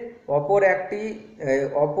সমবায়টিকে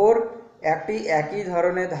অপর একটি একই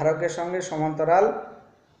ধরনের ধারকের সঙ্গে সমান্তরাল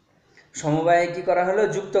সমবায়ে কি করা হলো,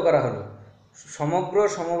 যুক্ত করা হলো। সমগ্র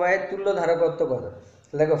সমবায়ের তুল্য ধারকত্ব কত?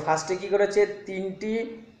 দেখো ফার্স্টে কি করেছে, তিনটি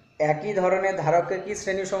একই ধরনের ধারককে কি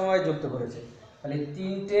শ্রেণী সমবায়ে যুক্ত করেছে। তাহলে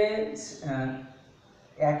তিনটে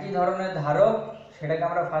একই ধরনের ধারক, সেটাকে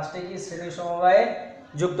আমরা ফার্স্টে কি শ্রেণী সমবায়ে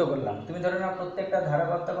যুক্ত করলাম। তুমি ধরে নাও প্রত্যেকটা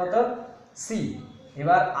ধারকত্ব কত, সি।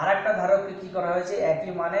 এবার আর একটা ধারককে কি করা হয়েছে,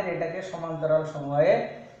 একই মানের, এটাকে সমান্তরাল সমবায়ে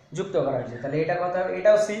যুক্ত করা হয়েছে। তাহলে এটা কত হবে,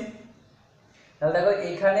 এটাও সি। তাহলে দেখো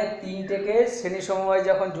এখানে তিনটেকে শ্রেণী সমবায়ে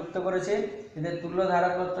যখন যুক্ত করেছে, এদের তুল্য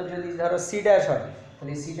ধারকত্ব যদি ধরো সি ড্যাশ হয়,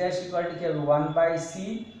 তাহলে সি ড্যাশ ইকুয়াল টু কি হবে, 1/c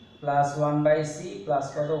প্লাস 1/c প্লাস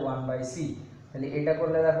কত 1/c। তাহলে এটা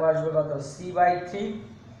করলে দেখো আসবে কত, c/3,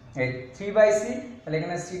 এই 3/c। তাহলে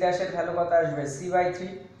এখানে সি ড্যাশের ভ্যালু কত আসবে,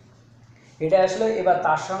 c/3, এটা আসলো। এবার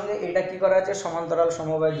তার সঙ্গে এটা কি করা আছে, সমান্তরাল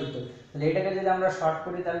সমবায় যুক্ত। তাহলে এটাকে যদি আমরা শর্ট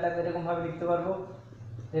করি তাহলে দেখো এরকম ভাবে লিখতে পারবো,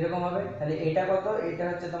 এরকম হবে। তাহলে এটা কত, এটা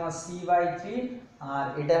হচ্ছে তোমার c/3 আর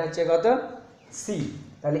এটা হচ্ছে কত, c।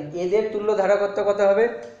 তাহলে এদের তুল্য ধারকত্ব কত হবে,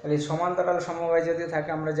 তাহলে সমান্তরাল সমবায় যদি থাকে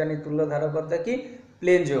আমরা জানি তুল্য ধারকত্ব কি,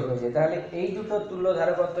 প্লেন যোগ হয়ে যায়। তাহলে এই দুটো তুল্য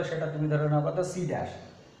ধারকত্ব সেটা তুমি ধরে নাও কত, c dash,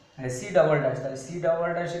 c double dash. তাহলে c double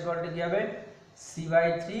dash equal to কি হবে,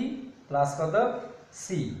 c/3 প্লাস কত, c।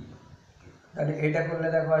 তাহলে এটা করলে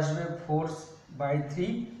দেখো আসবে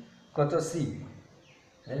 4/3 কত, c।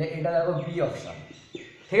 তাহলে এটা দেখো বি অপশন,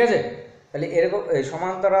 ঠিক আছে। তাহলে এরকম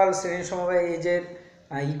সমান্তরাল শ্রেণী সমবায় এই যে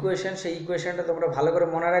ইকুয়েশন, সেই ইকুয়েশনটা তোমরা ভালো করে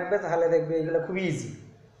মনে রাখবে, তাহলে দেখবে এগুলো খুবই ইজি।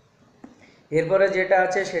 এরপরে যেটা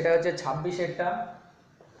আছে সেটা হচ্ছে 26এরটা।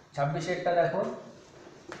 26এরটা দেখো,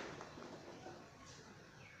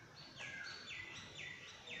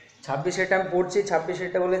 26এরটা আমি পড়ছি।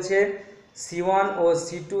 26এরটা বলেছে C1 ও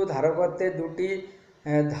C2 ধারকত্বের দুটি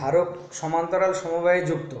ধারক সমান্তরাল সমবায়ে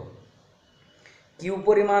যুক্ত। কিউ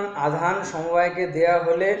পরিমাণ আধান সমবায়কে দেয়া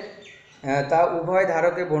হলে তা উভয়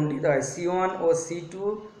ধারকে বণ্টিত হয়। C1 ও C2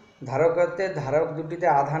 ধারকত্বের ধারক দুটিতে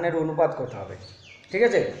আধানের অনুপাত কত হবে, ঠিক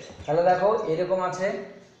আছে। তাহলে দেখো এরকম আছে,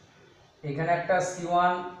 এখানে একটা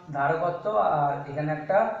C1 ধারকত্ব আর এখানে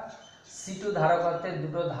একটা C2 ধারকত্বের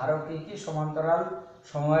দুটো ধারককে কি সমান্তরাল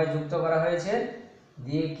সমবায়ে যুক্ত করা হয়েছে।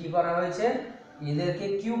 দিয়ে কি করা হয়েছে, এদেরকে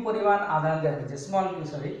কিউ পরিমাণ আধান দেওয়া হয়েছে, স্মল কিউ,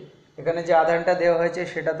 সরি, এখানে যে আধানটা দেওয়া হয়েছে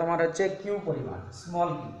সেটা তোমার হচ্ছে কিউ পরিমাণ, স্মল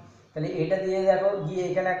কিউ। তাহলে এটা দিয়ে দেখো গিয়ে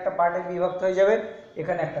এখানে একটা পার্টে বিভক্ত হয়ে যাবে,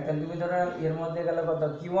 এখানে একটা। তাহলে তুমি ধরো এর মধ্যে গেল কত,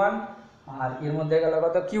 Q1 আর এর মধ্যে গেল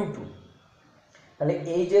কত, Q2। তাহলে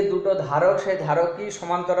এই যে দুটো ধারক, সেই ধারক কি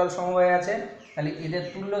সমান্তরাল সমবায়ে আছে। তাহলে এদের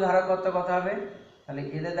তুল্য ধারকত্ব কত হবে, তাহলে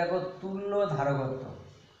এদের দেখো তুল্য ধারকত্ব,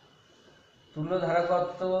 তুল্য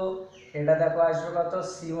ধারকত্ব এটা দেখো আসবে কত,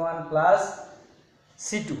 C1 প্লাস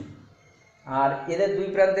C2। আর এদের দুই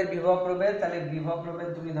প্রান্তের বিভব প্রভেদ, তাহলে বিভব প্রভেদ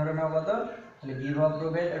তুমি ধরে নাও কত, তাহলে বিভব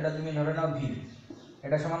প্রভেদ এটা তুমি ধরে নাও ভি,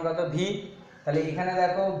 এটা সমান কত, ভি। তাহলে এখানে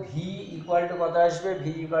দেখো ভি ইকুয়াল টু কত আসবে,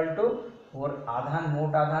 ভি ইকুয়াল টু ওর আধান,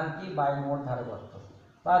 মোট আধান কি বাই মোট ধারকত্ব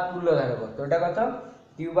বা তুল্য ধারকত্ব, এটা কত,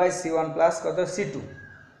 Q/C1 প্লাস কত, C2।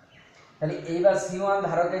 তাহলে এইবার C1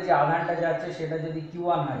 ধারকে যে আধানটা যাচ্ছে সেটা যদি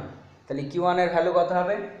Q1 হয়, তাহলে Q1 এর ভ্যালু কত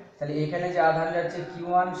হবে, তাহলে এখানে যে আধান যাচ্ছে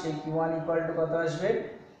Q1, সেই Q1 ইকুয়াল টু কত আসবে,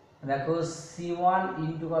 দেখো C1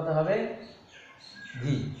 ইন্টু কত হবে,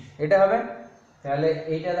 ভি, এটা হবে। তাহলে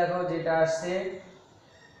এইটা দেখো যেটা আসছে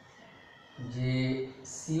যে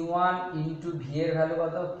C1 ইন্টু ভি এর ভ্যালু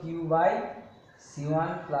কত, Q/C1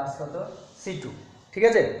 প্লাস কত, C2, ঠিক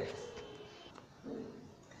আছে,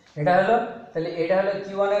 এটা হলো। তাহলে এটা হলো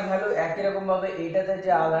Q1 এর ভ্যালু। একই রকম ভাবে এইটাতে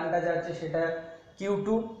যে আধানটা যাচ্ছে সেটা Q2,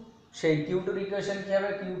 সেই Q2 এর ইকুয়েশন কি হবে,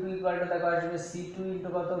 Q2 ইকুয়াল টু দেখো আসবে C2 ইন্টু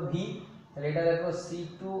কত, ভি। তাহলে এটা দেখো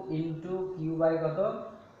C2 ইন্টু কিউ বাই কত,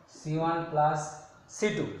 C1 প্লাস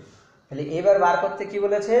C2। তাহলে এবার বার করতে কি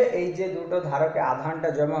বলেছে, এই যে দুটো ধারকে আধানটা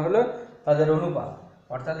জমা হলো তাদের অনুপাত,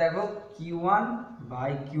 অর্থাৎ দেখো Q1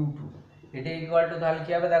 বাই Q2, এটা ইকুয়াল টু তাহলে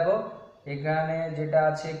কি হবে, দেখো এখানে যেটা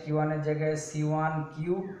আছে Q1 এর জায়গায় C1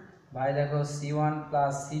 কিউ বাই দেখো C1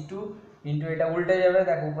 প্লাস C2 ইন্টু এটা উল্টে যাবে,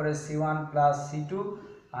 দেখো উপরে C1 প্লাস C2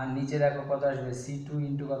 আর নিচে দেখো কত আসবে, C2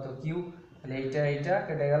 ইন্টু কত, কিউ। তাহলে এইটা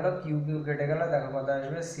কেটে গেল, কিউ কিউ কেটে গেল, দেখো কত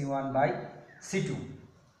আসবে, C1 বাই C2,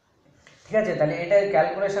 ঠিক আছে। তাহলে এটা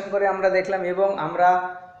ক্যালকুলেশন করে আমরা দেখলাম, এবং আমরা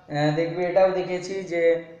দেখবে এটাও দেখেছি যে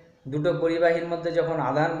দুটো পরিবাহীর মধ্যে যখন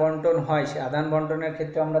আধান বন্টন হয়, সেই আধান বন্টনের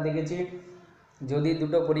ক্ষেত্রে আমরা দেখেছি যদি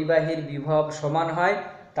দুটো পরিবাহীর বিভব সমান হয়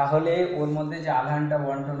তাহলে ওর মধ্যে যে আধানটা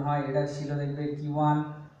বন্টন হয় এটা ছিল দেখবে Q1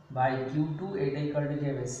 বাই Q2, এটা ইকুয়াল টু কি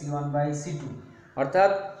হবে, C1 বাই C2।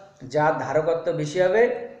 অর্থাৎ যার ধারকত্ব বেশি হবে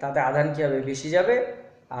তাতে আধান কি হবে, বেশি যাবে,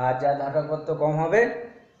 আর যার ধারকত্ব কম হবে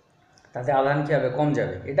তাতে আধান কি হবে, কম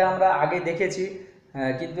যাবে। এটা আমরা আগে দেখেছি,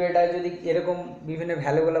 কিন্তু এটা যদি এরকম বিভিন্ন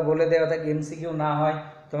ভ্যালুগুলো বলে দেওয়া থাকে, এমসিকিউ না হয়,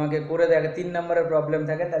 তোমাকে করে দেয় 3 নম্বরের প্রবলেম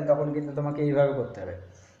থাকে, তাহলে তখন কিন্তু তোমাকে এইভাবে করতে হবে।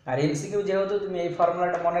 আর এমসিকিউ যেহেতু তুমি এই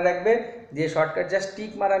ফর্মুলাটা মনে রাখবে, দিয়ে শর্টকাট জাস্ট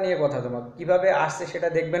টিক মারা নিয়ে কথা, তোমাকে কীভাবে আসছে সেটা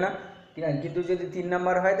দেখবে না, ঠিক আছে। কিন্তু যদি 3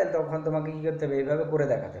 নাম্বার হয় তাহলে তখন তোমাকে কী করতে হবে, এইভাবে করে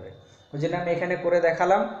দেখাতে হবে। ওই জন্য আমি এখানে করে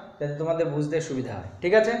দেখালাম যাতে তোমাদের বুঝতে সুবিধা হয়,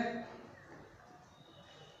 ঠিক আছে।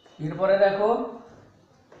 এরপরে দেখো,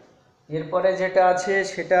 এরপরে যেটা আছে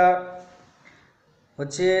সেটা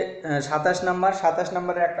হচ্ছে 27 নাম্বার। 27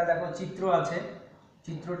 নাম্বারে একটা দেখো চিত্র আছে,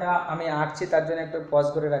 চিত্রটা আমি আঁকছি, তার জন্য একটু পজ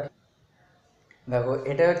করে রাখি। দেখো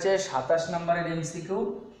এটা হচ্ছে 27 নাম্বারের এমসিকিউ।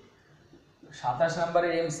 27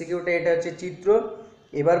 নাম্বারের এমসিকিউটা এটা হচ্ছে চিত্র।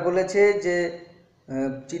 এবার বলেছে যে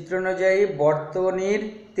চিত্র অনুযায়ী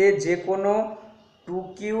বর্তনীতে যে কোনো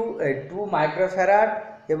 2 মাইক্রোফ্যারাড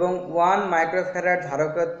এবং 1 মাইক্রোফ্যারাড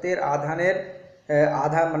ধারকত্বের আধানের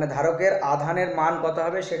আধান মানে ধারকের আধানের মান কত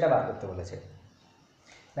হবে সেটা বার করতে বলেছে।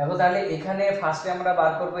 দেখো তাহলে এখানে ফার্স্টে আমরা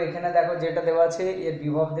বার করব, এখানে দেখো যেটা দেওয়া আছে এর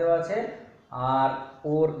বিভব দেওয়া আছে আর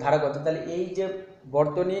ওর ধারক কত। তাহলে এই যে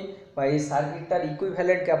বর্তনী বা এই সার্কিটটার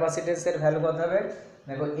ইকুইভ্যালেন্ট ক্যাপাসিটেন্সের ভ্যালু কত হবে,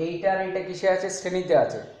 দেখো এইটা আর এইটা কিসে আছে, শ্রেণীতে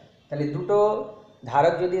আছে। তাহলে দুটো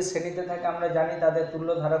ধারক যদি শ্রেণীতে থাকে আমরা জানি তাদের তুল্য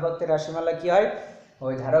ধারকত্বের রাশিমালা কি হয়,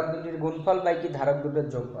 ওই ধারক দুটির গুণফল বাই কি ধারক দুটোর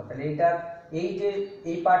যোগফল। তাহলে এইটার এই যে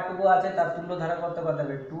এই পার্টটুকু আছে তার তুল্য ধারকত্ব কত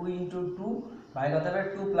হবে, 2 × 2 বাই কত হবে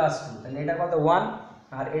 2 + 2। তাহলে এটা কত 1,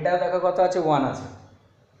 আর এটাও দেখো কত আছে 1 আছে।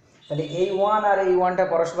 তাহলে এই 1 আর এই 1টা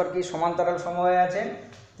পরস্পর কি সমান্তরাল সমবায়ে আছে।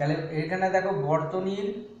 তাহলে এখানে দেখো বর্তনীর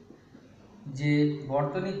যে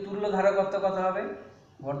বর্তনীর তুল্য ধারকত্ব কত হবে,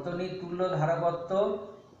 বর্তনীর তুল্য ধারকত্ব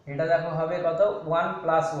এটা দেখো হবে কত 1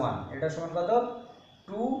 + 1, এটা সমান কত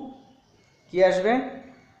 2 কি আসবে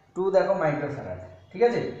 2 দেখো মাইক্রোফ্যারাড, ঠিক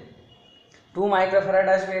আছে। 2 মাইক্রোফ্যারাড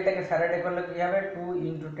আসবে, এটাকে ফ্যারাডে করলে কি হবে 2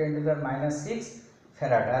 × 10⁻⁶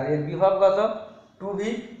 ফ্যারাড। আর এর বিভব কত 2v।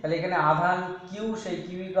 তাহলে এখানে আধান কিউ, সেই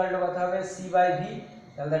কিউ ইকুয়াল টু কত হবে c/v।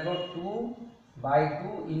 তাহলে দেখো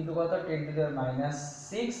 2/2 × কত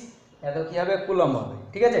 10⁻⁶, এত কি হবে কুলম্ব হবে,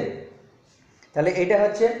 ঠিক আছে। তাহলে এটা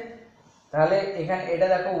হচ্ছে, তাহলে এখানে এটা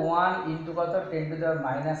দেখো 1 × কত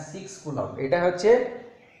 10⁻⁶ কুলম্ব। এটা হচ্ছে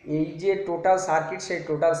এই যে টোটাল সার্কিট, সেই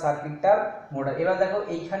টোটাল সার্কিটটার মোটা। এবার দেখো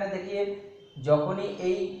এইখানে দেখিয়ে যখনই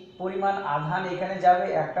এই পরিমাণ আধান এখানে যাবে,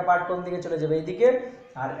 একটা পার্ট কোন দিকে চলে যাবে এইদিকে,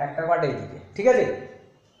 আর একটা পার্ট এইদিকে, ঠিক আছে।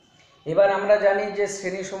 এবার আমরা জানি যে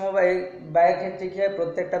শ্রেণী সমবায়ের ক্ষেত্রে কি হয়,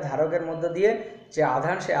 প্রত্যেকটা ধারকের মধ্য দিয়ে যে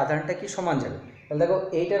আধান, সেই আধানটা কি সমান যাবে। তাহলে দেখো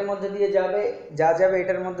এইটার মধ্যে দিয়ে যাবে যা যাবে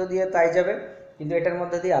এটার মধ্যে দিয়ে তাই যাবে, কিন্তু এটার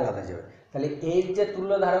মধ্যে দিয়ে আলাদা যাবে। তাহলে এই যে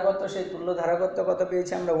তুল্য ধারকত্ব, সেই তুল্য ধারকত্ব কত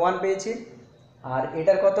পেয়েছি আমরা 1 পেয়েছি, আর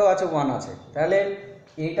এটার কত আছে 1 আছে। তাহলে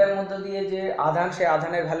এইটার মধ্য দিয়ে যে আধান, সেই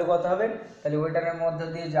আধানের ভ্যালু কত হবে, তাহলে ওইটার মধ্য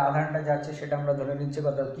দিয়ে যে আধানটা যাচ্ছে সেটা আমরা ধরে নিচ্ছি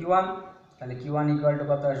কত q1। তাহলে q1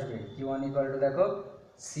 = কত আসবে, q1 = দেখো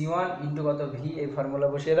c1 × কত v, এই ফর্মুলা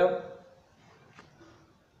বসিয়ে দাও।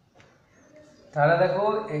 তাহলে দেখো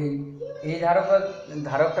এই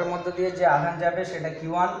ধারকটার মধ্য দিয়ে যে আধান যাবে সেটা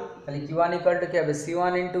q1, তাহলে q1 = কি হবে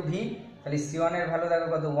c1 × v। তাহলে c1 এর ভ্যালু দেখো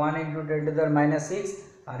কত 1 × 10⁻⁶,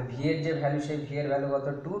 আর v এর যে ভ্যালু, সেই v এর ভ্যালু কত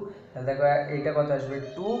 2। তাহলে দেখো এইটা কত আসবে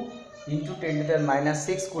 2 ×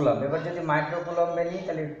 10⁻⁶ কুলম্ব। এবার যদি মাইক্রো কুলম্বে নিই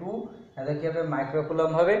তাহলে 2, তাহলে কি হবে মাইক্রো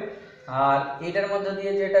কুলম্ব হবে। আর এটার মধ্য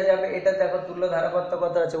দিয়ে যেটা যাবে, এটা দেখো তুল্য ধারকত্ব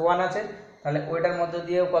কত আছে 1 আছে, তাহলে ওইটার মধ্য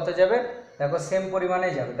দিয়েও কত যাবে দেখো সেম পরিমাণে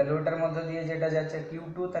যাবে। তাহলে ওটার মধ্য দিয়ে যেটা যাচ্ছে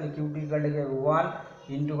q2, তাহলে q2 = 1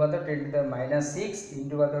 × কত 10⁻⁶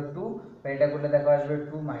 × কত 2, বা এটা করলে দেখো আসবে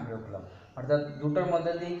 2 মাইক্রো কুলম্ব। অর্থাৎ দুটোর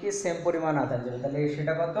মধ্যে দিয়ে কি সেম পরিমাণ আধান যাবে। তাহলে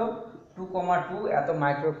সেটা কত 2,2 এত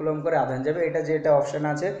মাইক্রো কুলম্ব করে আধান যাবে। এটা যেটা অপশান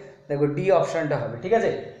আছে দেখো ডি অপশানটা হবে, ঠিক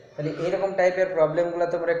আছে। তাহলে এইরকম টাইপের প্রবলেমগুলো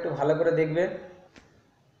তোমরা একটু ভালো করে দেখবে।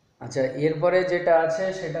 আচ্ছা, এরপরে যেটা আছে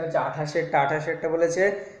সেটা হচ্ছে 28টা বলেছে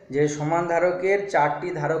যে সমান ধারকের 4টি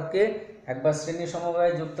ধারককে একবার শ্রেণী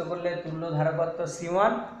সমবায়ে যুক্ত করলে তুল্য ধারকত্ব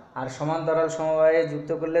c1, আর সমান্তরাল সমবায়ে যুক্ত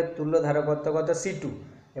করলে তুল্য ধারকত্ব কত c2।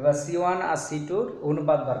 এবার c1 আর c2-র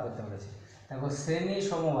অনুপাত বার করতে বলেছে। দেখো শ্রেণী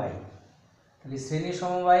সমবায়ে, তাহলে শ্রেণী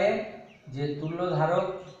সমবায়ে যে তুল্য ধারক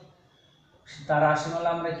তার রাশিমালা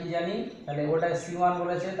আমরা কি জানি, তাহলে ওটা c1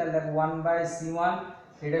 বলেছে। তাহলে দেখো 1/c1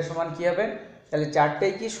 এটা সমান কি হবে, তাহলে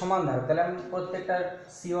চারটেই কি সমান ধারক। তাহলে আমি প্রত্যেকটা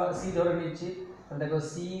c ধরে নিচ্ছি। তাহলে দেখো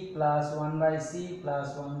c + 1/c +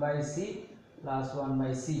 1/c +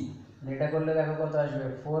 1/c, এটা করলে দেখো কত আসবে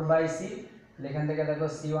 4/c। তাহলে এখান থেকে দেখো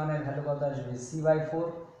c1 এর ভ্যালু কত আসবে c/4।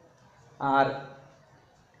 আর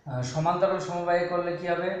সমান্তরাল সমবায়ে করলে কি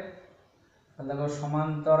হবে, তাহলে দেখো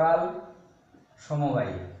সমান্তরাল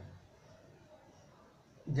সমবায়ে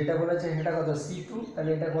যেটা বলেছে সেটা কত c2। তাহলে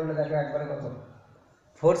এটা করলে দেখো একবারে কত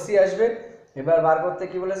 4c আসবে। এবার বার করতে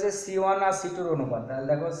কি বলেছে c1 আর c2-র অনুপাত। তাহলে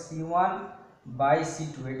দেখো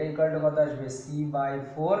c1/c2 এটা ইকুয়াল টু কত আসবে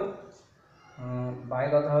c/4 বাই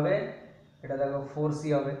কত হবে, এটা দেখো 4c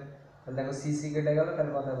হবে। তাহলে দেখো সিসি কেটে গেল,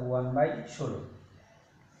 তাহলে কত হবে 1/16।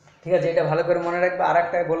 ঠিক আছে, এটা ভালো করে মনে রাখবে। আর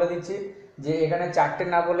একটা বলে দিচ্ছি যে এখানে চারটে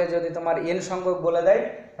না বলে যদি তোমার এন সংখ্যক বলে দেয়,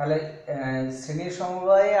 তাহলে শ্রেণীর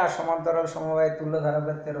সমবায়ে আর সমান্তরাল সমবায়ে তুল্য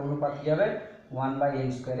ধারকত্বের অনুপাত কী হবে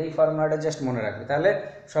 1/n²। এই ফর্মুলাটা জাস্ট মনে রাখবে, তাহলে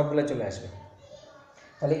সবগুলো চলে আসবে।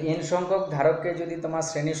 তাহলে এন সংখ্যক ধারককে যদি তোমার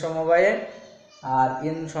শ্রেণী সমবায়ে আর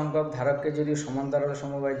এন সংখ্যক ধারককে যদি সমান্তরাল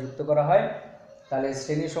সমবায়ে যুক্ত করা হয়, তাহলে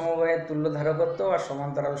শ্রেণী সমবায়ের তুল্য ধারকত্ব আর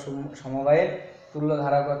সমান্তরাল সমবায়ের তুল্য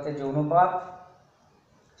ধারকত্বের যে অনুপাত,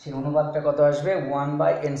 সেই অনুপাতটা কত আসবে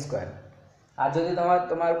 1/n²। আর যদি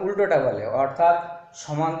তোমার উল্টোটা বলে, অর্থাৎ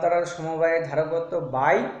সমান্তরাল সমবায়ের ধারকত্ব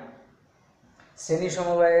বাই শ্রেণী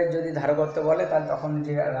সমবায়ের যদি ধারকত্ব বলে, তাহলে তখন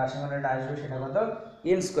যে রাশিমালাটা আসবে সেটা কত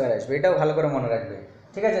n² আসবে। এটাও ভালো করে মনে রাখবে।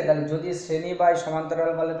 ঠিক আছে, তাহলে যদি শ্রেণী বাই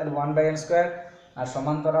সমান্তরাল বলে তাহলে 1/n², আর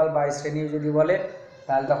সমান্তরাল বাই শ্রেণী যদি বলে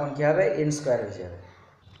তাহলে তখন কী হবে n² হয়ে যাবে।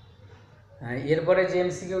 এরপরে যে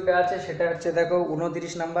এমসিকিউটা আছে সেটা হচ্ছে দেখো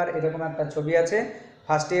 29 নাম্বার। এরকম একটা ছবি আছে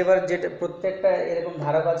ফার্স্টে। এবার যেটা প্রত্যেকটা এরকম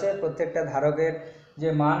ধারক আছে, প্রত্যেকটা ধারকের যে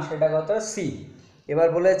মান সেটা কত সি। এবার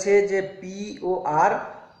বলেছে যে পি ও আর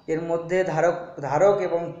এর মধ্যে ধারক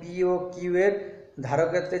এবং পি ও কিউ এর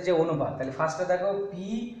ধারকত্বের যে অনুপাত। তাহলে ফার্স্টে দেখো পি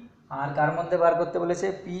আর কার মধ্যে বার করতে বলেছে,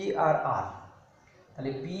 পি আর আর।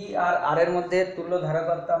 তাহলে পি আর আর এর মধ্যে তুল্য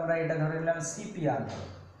ধারকত্ব আমরা এটা ধরে নিলাম সিপি আর।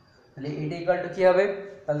 তাহলে এটা ইকুয়াল টু কী হবে,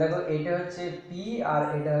 তাহলে দেখো এইটা হচ্ছে পি আর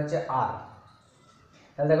এটা হচ্ছে আর।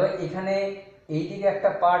 তাহলে দেখো এখানে এইদিকে একটা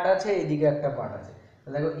পার্ট আছে, এইদিকে একটা পার্ট আছে।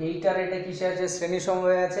 তাহলে দেখো এইটার এটা কিসে আছে শ্রেণী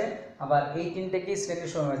সমবায় আছে, আবার এই তিনটে কি শ্রেণী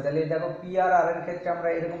সমবায়। তাহলে দেখো পি আর আর এর ক্ষেত্রে আমরা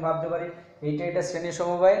এরকম ভাবতে পারি, এটা শ্রেণী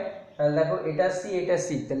সমবায়। তাহলে দেখো এটা সি, এটা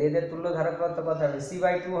সি, তাহলে এদের তুল্য ধারকত্ব কত হবে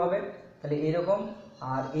c/2 হবে। তাহলে এরকম।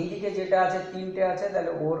 আর এইদিকে যেটা আছে তিনটে আছে,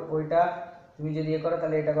 তাহলে ওইটা তুমি যদি ইয়ে করো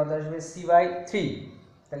তাহলে এটা কত আসবে c/3।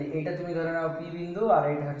 তাহলে এইটা তুমি ধরে নাও পি বিন্দু, আর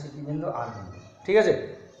এইটা হচ্ছে কি বিন্দু আর বিন্দু। ঠিক আছে,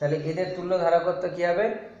 তাহলে এদের তুল্য ধারকত্ব কী হবে,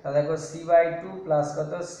 তাহলে দেখো c/2 প্লাস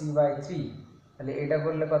কত c/3। তাহলে এটা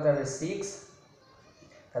করলে কত হবে 6।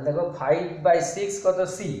 তাহলে দেখো 5/6 কত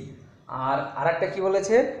সি। আর আরেকটা কি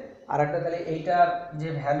বলেছে, আরেকটা তাহলে এইটার যে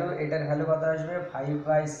ভ্যালু, এটার ভ্যালু কত আসবে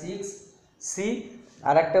 5/6 সি।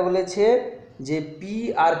 আরেকটা বলেছে যে পি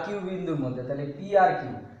আর কিউ বিন্দুর মধ্যে, তাহলে পি আর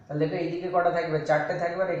কিউ। তাহলে দেখো এইদিকে কটা থাকবে, চারটে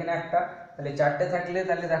থাকবে, আর এখানে একটা। তাহলে চারটে থাকলে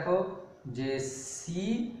তাহলে দেখো যে সি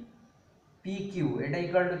পি কিউ এটা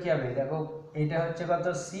ইকুয়াল টু কী হবে, দেখো এটা হচ্ছে কত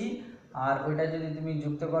সি, আর ওইটা যদি তুমি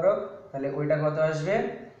যুক্ত করো তাহলে ওইটা কত আসবে,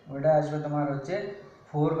 ওইটা আসবে তোমার হচ্ছে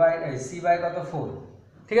 4/c/ কত 4।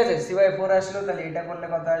 ঠিক আছে, c/4 আসলো। তাহলে এটা করলে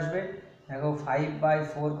কত আসবে, দেখো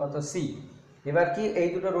 5/4 কত সি। এবার কি এই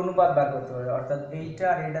দুটোর অনুপাত বার করতে হবে, অর্থাৎ এইটা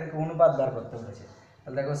আর এইটারকে অনুপাত বার করতে বলেছে।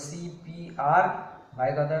 তাহলে দেখো CPR বাই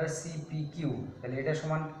কত হবে CPQ। তাহলে এটা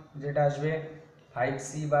সমান যেটা আসবে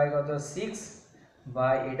 5c/ কত 6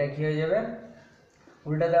 বাই এটা কি হয়ে যাবে,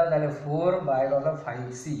 উল্টে দাও তাহলে 4/কত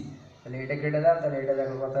 5c। তাহলে এটা কেটে দাও, তাহলে এটা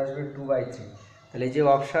দেখো কত আসবে 2/3। তাহলে এই যে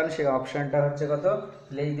অপশান, সেই অপশানটা হচ্ছে কত,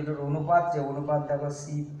 তাহলে এই দুটোর অনুপাত, যে অনুপাত দেখো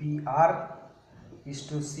CPR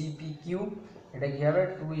 = CPQ, এটা কী হবে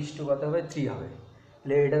 2 কত হবে 3 হবে।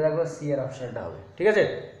 তাহলে এটা দেখো সি এর অপশানটা হবে। ঠিক আছে,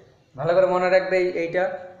 ভালো করে মনে রাখবে এইটা।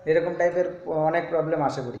 এরকম টাইপের অনেক প্রবলেম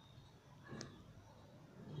আসে পড়ি।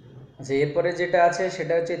 আচ্ছা, এরপরে যেটা আছে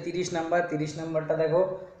সেটা হচ্ছে 30 নাম্বার। 30 নাম্বারটা দেখো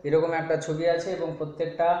এরকম একটা ছবি আছে, এবং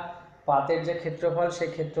প্রত্যেকটা পাতের যে ক্ষেত্রফল, সেই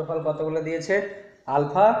ক্ষেত্রফল কতগুলো দিয়েছে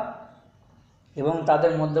আলফা, এবং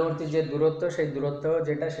তাদের মধ্যবর্তী যে দূরত্ব, সেই দূরত্ব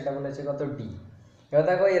যেটা সেটা বলেছে কত ডি। এবার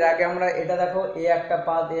দেখো এর আগে আমরা এটা দেখো এই একটা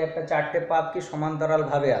পাত, এই একটা চারটে পাত কি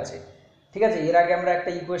সমান্তরালভাবে আছে। ঠিক আছে, এর আগে আমরা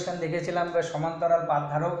একটা ইকুয়েশন দেখেছিলাম, বা সমান্তরাল পাত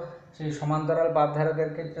ধারক, সেই সমান্তরাল পাত ধারকের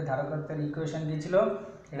ক্ষেত্রে ধারকত্বের ইকুয়েশন দিয়েছিল,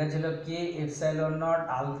 এটা ছিল k∈0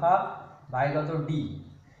 আলফা বাই কত ডি।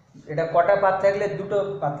 এটা কটা পাত থাকলে, দুটো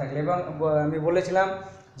পাত থাকলে, এবং আমি বলেছিলাম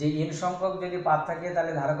যে n সংখ্যক যদি পাত থাকে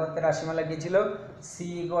তাহলে ধারকত্বের রাশিমালা কী ছিল, c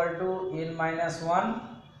 = n-1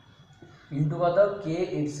 ইন্টু কত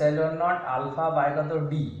k∈0 আলফা বাই কত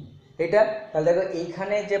ডি। এটা তাহলে দেখো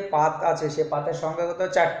এইখানে যে পাত আছে সে পাতের সংখ্যা কত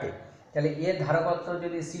চারটে। তাহলে এর ধারকত্ব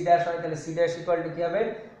যদি c' হয়, তাহলে c' = কী হবে,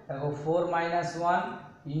 দেখো 4-1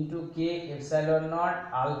 ইন্টু k∈0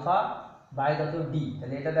 আলফা বাই কত ডি।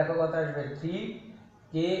 তাহলে এটা দেখো কত আসবে 3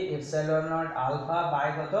 k∈0 আলফা বাই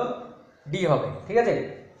কত ডি হবে। ঠিক আছে,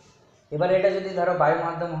 এবার এটা যদি ধরো বায়ু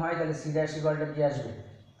মাধ্যম হয়, তাহলে c' কি আসবে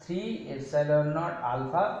 3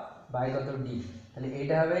 আলফা বাই কত ডি। তাহলে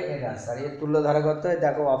এইটা হবে এর আনসার। এর তুল্য ধারকত্ব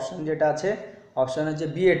দেখো অপশন যেটা আছে, অপশন হচ্ছে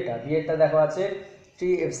বিএডটা দেখো আছে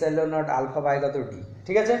 3 আলফা বাই কত ডি।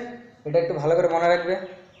 ঠিক আছে, এটা একটু ভালো করে মনে রাখবে।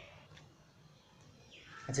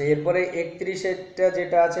 আচ্ছা, এরপরে 31-এরটা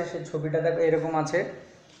যেটা আছে সেই ছবিটা দেখো এরকম আছে।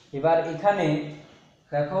 এবার এখানে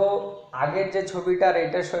দেখো আগের যে ছবিটা আর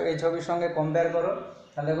এটা এই ছবির সঙ্গে কম্পেয়ার করো।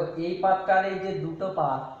 তাহলে দেখো এই পাতটার এই যে দুটো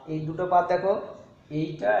পাত, এই দুটো পাত দেখো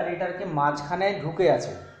এইটা আর এটারকে মাঝখানে ঢুকে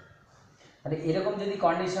আছে। তাহলে এরকম যদি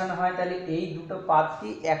কন্ডিশন হয় তাহলে এই দুটো পাত কি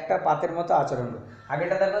একটা পাতের মতো আচরণ করে।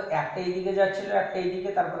 আগেটা দেখো একটা এইদিকে যাচ্ছিল, একটা এইদিকে,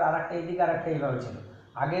 তারপর আর একটা এইদিকে, আর একটা এইভাবে ছিল।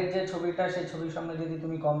 আগের যে ছবিটা সেই ছবির সঙ্গে যদি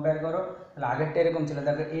তুমি কম্পেয়ার করো তাহলে আগেরটা এরকম ছিল,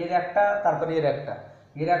 দেখো এর একটা, তারপরে এর একটা,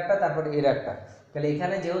 এর একটা, তারপরে এর একটা। তাহলে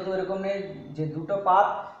এখানে যেহেতু এরকম নেই, যে দুটো পাত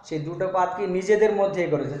সেই দুটো পাত কি নিজেদের মধ্যেই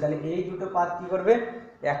করেছে, তাহলে এই দুটো পাত কি করবে,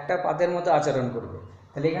 একটা পাতের মতো আচরণ করবে।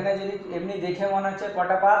 তাহলে এখানে যদি এমনি দেখে মনে হচ্ছে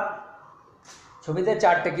কটা পাত, ছবিতে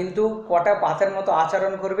চারটে, কিন্তু কটা পাতের মতো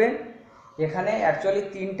আচরণ করবে, এখানে অ্যাকচুয়ালি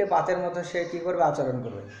তিনটে পাতের মতো সে কী করবে, আচরণ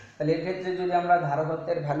করবে। তাহলে এর ক্ষেত্রে যদি আমরা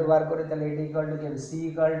ধারকত্বের ভ্যালু বার করি তাহলে এটা ইকুয়াল টু কি হবে, সি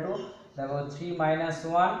ইকুয়াল টু দেখো 3 -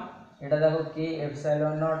 1, এটা দেখো কে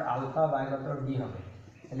এপসাইলন নট আলফা বাই কত ডি হবে।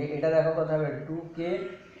 তাহলে এটা দেখো কত হবে 2k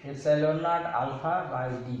epsilon not alpha by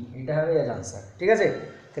D, এটা হবে এর আনসার। ঠিক আছে,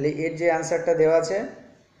 তাহলে এর যে আনসারটা দেওয়া আছে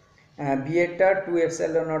B এরটা 2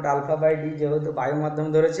 epsilon not alpha by D, যেহেতু বায়ু মাধ্যম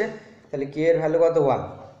ধরেছে তাহলে কে এর ভ্যালু কত 1।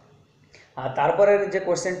 আর তারপরের যে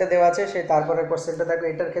কোশ্চেনটা দেওয়া আছে সেই তারপরের কোশ্চেনটা দেখো,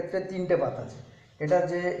 এটার ক্ষেত্রে তিনটে পাত আছে। এটা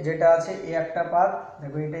যেটা আছে এই একটা পাত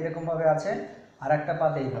দেখো এটা এরকমভাবে আছে, আর একটা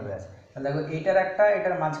পাত এইভাবে আছে। তাহলে দেখো এইটার একটা,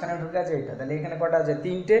 এটার মাঝখানে ঢুকে আছে এইটা, তাহলে এখানে কটা আছে,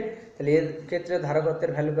 তিনটে। তাহলে এর ক্ষেত্রে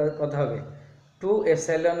ধারকত্বের ভ্যালু কত হবে, 2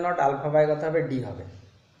 এপসাইলন নট আলফা বাই কত হবে, ডি হবে।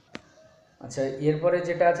 আচ্ছা, এরপরে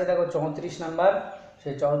যেটা আছে দেখো 34 নাম্বার,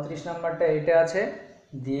 সেই 34 নাম্বারটা এটা আছে,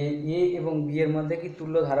 দিয়ে এ এবং বি এর মধ্যে কি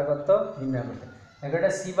তুল্য ধারকত্ব নির্ণয় করতে। দেখো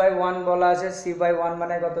এটা c/1 বলা আছে, c/1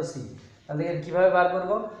 মানে কত, সি। তাহলে এর কীভাবে বার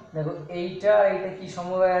করবো, দেখো এইটা এইটা কি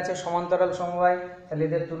সমবায় আছে, সমান্তরাল সমবায়, তাহলে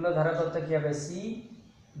এদের তুল্য ধারকত্ব কী হবে,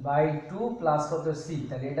 c/2 প্লাস কত সি।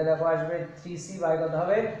 তাহলে এটা দেখো আসবে 3c বাই কত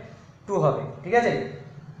হবে, 2 হবে। ঠিক আছে,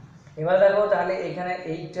 এবার দেখো তাহলে এখানে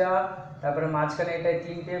এইটা, তারপরে মাঝখানে এটা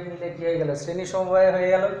তিনটে মিলে কি হয়ে গেল, শ্রেণী সমবায় হয়ে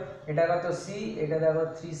গেল। এটা কত সি, এটা দেখো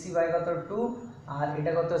 3c বাই কত 2, আর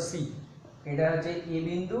এটা কত সি, এটা হচ্ছে এ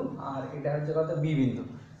বিন্দু, আর এটা হচ্ছে কত বি বিন্দু।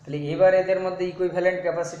 তাহলে এবার এদের মধ্যে ইকুইভ্যালেন্ট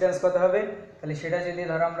ক্যাপাসিট্যান্স কত হবে, তাহলে সেটা যদি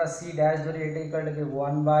ধরো আমরা সি ড্যাশ ধরি, এটা ইকুয়াল টু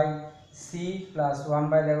 1/c প্লাস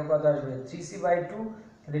 1 দেখো কত আসবে 3c/2,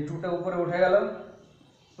 তাহলে 2টা উপরে উঠে গেল,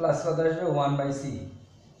 প্লাস কত আসবে 1/c।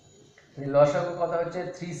 লসাগু কত হচ্ছে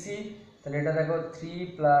 3c, তাহলে এটা দেখো 3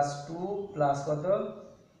 প্লাস 2 প্লাস কত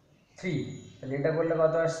 3, তাহলে এটা করলে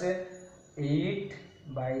কত আসছে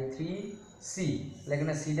 8/3c। তাহলে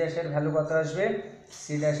এখানে সি ড্যাশের ভ্যালু কত আসবে,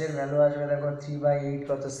 সি ড্যাশের ভ্যালু আসবে দেখো 3/8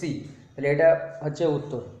 কত সি। তাহলে এটা হচ্ছে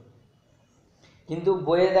উত্তর। কিন্তু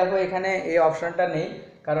বইয়ে দেখো এখানে এই অপশানটা নেই,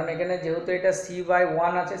 কারণ এখানে যেহেতু এটা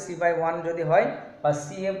c/1 আছে, c/1 যদি হয় বা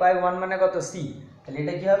c/1 মানে কত সি, তাহলে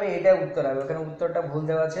এটা কী হবে, এটা উত্তর হবে। এখানে উত্তরটা ভুল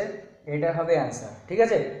দেওয়া আছে, এটা হবে অ্যান্সার। ঠিক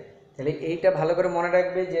আছে, তাহলে এইটা ভালো করে মনে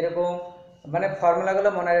রাখবে, যেরকম মানে ফর্মুলাগুলো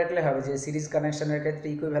মনে রাখলে হবে, যে সিরিজ কানেকশনের ক্ষেত্রে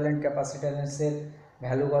ইকুইভ্যালেন্ট ক্যাপাসিট্যান্সের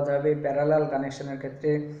ভ্যালু কত হবে, প্যারালাল কানেকশনের ক্ষেত্রে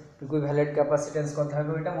ইকুইভ্যালেন্ট ক্যাপাসিট্যান্স কত হবে,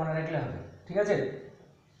 ওইটা মনে রাখলে হবে। ঠিক আছে,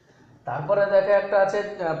 তারপরে দেখো একটা আছে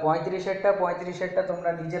 35-এরটা তোমরা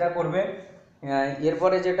নিজেরা করবে।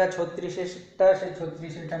 এরপরে যেটা 36-এরটা, সেই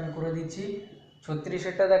 36-এরটা আমি করে দিচ্ছি।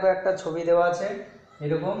 36-এরটা দেখো একটা ছবি দেওয়া আছে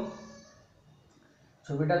এরকম,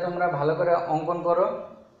 ছবিটা তোমরা ভালো করে অঙ্কন করো।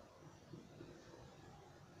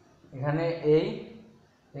 এখানে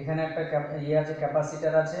এখানে একটা আছে,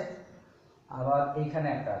 ক্যাপাসিটার আছে, আবার এইখানে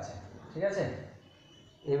একটা আছে। ঠিক আছে,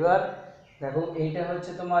 এবার দেখো এইটা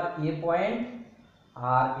হচ্ছে তোমার এ পয়েন্ট,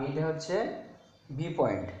 আর এইটা হচ্ছে বি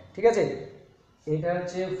পয়েন্ট। ঠিক আছে, এটা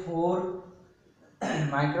হচ্ছে 4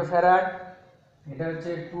 মাইক্রোফ্যারাড, এটা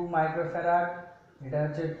হচ্ছে 2 মাইক্রোফ্যারাড, এটা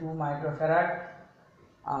হচ্ছে 2 মাইক্রোফ্যারাড,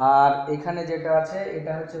 আর এখানে যেটা আছে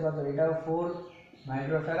এটা হচ্ছে কত, এটাও 4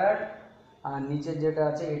 মাইক্রোফ্যারাড, আর নিচে যেটা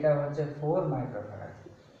আছে এটা হচ্ছে 4 মাইক্রোফ্যারাড।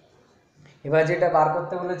 এবার যেটা বার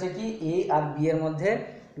করতে বলেছে কি, এ আর বি এর মধ্যে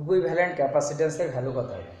ইকুইভ্যালেন্ট ক্যাপাসিট্যান্সের ভ্যালু কত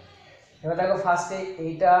হবে। এবার দেখো ফার্স্টে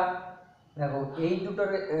এইটা দেখো, এই দুটোর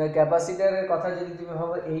ক্যাপাসিটারের কথা যদি তুমি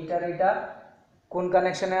ভাবো, এইটার এইটা কোন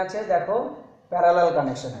কানেকশানে আছে, দেখো প্যারালাল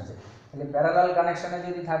কানেকশানে আছে। তাহলে প্যারালাল কানেকশানে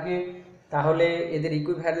যদি থাকে তাহলে এদের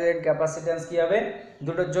ইকুইভ্যালেন্ট ক্যাপাসিট্যান্স কী হবে,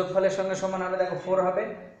 দুটোর যোগফলের সঙ্গে সমান হবে, দেখো 4 হবে।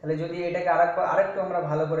 তাহলে যদি এটাকে আরেকটু আমরা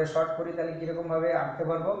ভালো করে শর্ট করি তাহলে কীরকমভাবে আঁকতে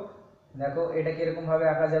পারবো, দেখো এটা কীরকমভাবে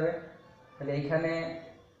আঁকা যাবে। তাহলে এইখানে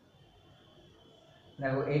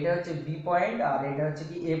দেখো এইটা হচ্ছে বি পয়েন্ট, আর এটা হচ্ছে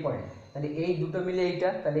কি এ পয়েন্ট। তাহলে এই দুটো মিলে এইটা,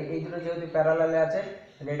 তাহলে এই দুটো যেহেতু প্যারালালে আছে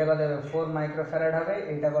তাহলে এটা কত হবে 4 মাইক্রোফ্যারাড হবে,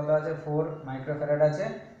 এটা কত আছে 4 মাইক্রোফ্যারাড আছে,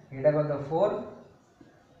 এটা কত 4,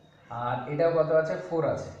 আর এটাও কত আছে 4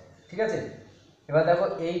 আছে। ঠিক আছে, এবার দেখো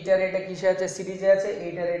এইটার এটা কিসে আছে, সিরিজে আছে,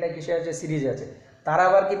 এইটার এটা কিসে আছে, সিরিজে আছে, তারা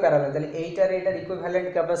আবার কি প্যারালাল। তাহলে এইটার এটার ইকুইভ্যালেন্ট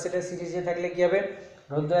ক্যাপাসিটর সিরিজে থাকলে কি হবে,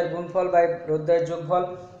 রোধদ্বয়ের গুণফল বাই রোধদ্বয়ের যোগফল।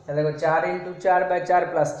 তাহলে দেখো 4 × 4 / 4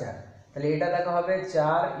 + 4, তাহলে এটা দেখো হবে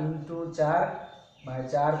 4 ইন্টু 4 বা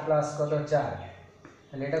 4 প্লাস কত 4,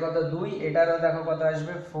 তাহলে এটা কত 2, এটারও দেখো কত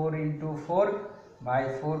আসবে 4 ইন্টু 4 বাই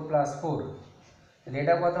 4 প্লাস 4, তাহলে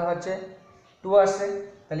এটা কত হচ্ছে 2 আসছে।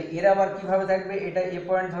 তাহলে এর আবার কিভাবে থাকবে, এটা এ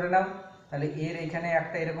পয়েন্ট ধরে নাও, তাহলে এর এখানে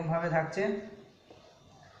একটা এরকম ভাবে থাকছে,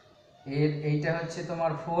 এর এইটা হচ্ছে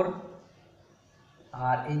তোমার 4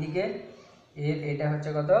 আর এইদিকে এর এটা হচ্ছে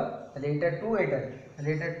কত, তাহলে এটা 2, এটা তাহলে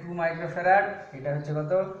এটা 2 মাইক্রোফ্যারাড, এটা হচ্ছে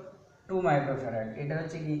কত 2 মাইক্রোফ্যারাড, এটা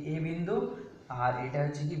হচ্ছে কি এ বিন্দু আর এটা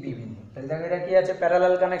হচ্ছে কি বি বিন্দু। তাহলে দেখো এটা কি আছে,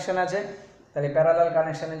 প্যারালাল কানেকশন আছে। তাহলে প্যারালাল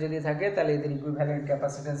কানেকশনে যদি থাকে তাহলে এদের ইকুইভ্যালেন্ট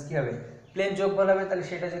ক্যাপাসিট্যান্স কি হবে, প্লেন যোগফল হবে। তাহলে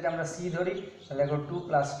সেটা যদি আমরা সি ধরি তাহলে দেখো 2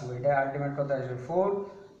 প্লাস 2, এটা আলটিমেট কত আসবে 4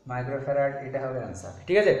 মাইক্রোফ্যারাড, এটা হবে অ্যান্সার।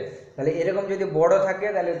 ঠিক আছে, তাহলে এরকম যদি বড় থাকে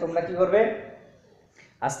তাহলে তোমরা কি করবে,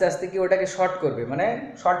 আস্তে আস্তে কি ওটাকে শর্ট করবে, মানে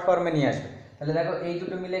শর্ট ফর্মে নিয়ে আসবে। তাহলে দেখো এই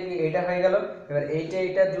দুটো মিলে কি এইটা হয়ে গেল, এবার এইটা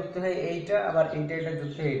এইটা যুক্ত হয়ে এইটা, আবার এইটা এটা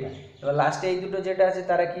যুক্ত হয়ে এইটা, এবার লাস্টে এই দুটো যেটা আছে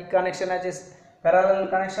তারা কি কানেকশন আছে, প্যারালাল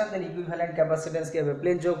কানেকশন। তাহলে ইকুইভ্যালেন্ট ক্যাপাসিট্যান্স কি হবে,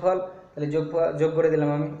 প্লেন যোগফল। তাহলে যোগ করে দিলাম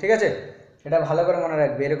আমি। ঠিক আছে, এটা ভালো করে মনে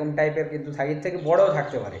রাখবে, এরকম টাইপের কিন্তু এর থেকে বড়ও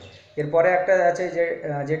থাকতে পারে। এরপরে একটা আছে যে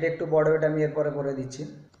যেটা একটু বড়, এটা আমি এরপরে করে দিচ্ছি।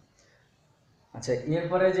 আচ্ছা,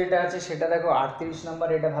 এরপরে যেটা আছে সেটা দেখো 38 নম্বর,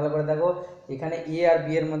 এটা ভালো করে দেখো, এখানে এ আর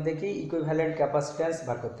বি এর মধ্যে কি ইকুইভ্যালেন্ট ক্যাপাসিট্যান্স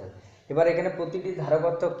বার করতে হবে। এবার এখানে প্রতিটি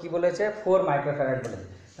ধারকত্ব কি বলেছে, 4 মাইক্রোফ্যারাড বলেছে।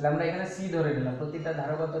 তাহলে আমরা এখানে সি ধরে নিলাম, প্রতিটা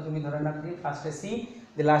ধারকত্ব তুমি ধরে নাও কি ফার্স্টে সি,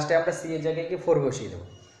 দিয়ে লাস্টে আমরা সি এর জায়গায় কি 4 বসিয়ে দেবো।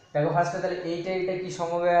 দেখো ফার্স্টে তাহলে এইটা কি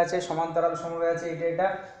সমবায় আছে, সমান্তরাল সমবায় আছে, এটা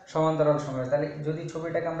সমান্তরাল সমবায়। তাহলে যদি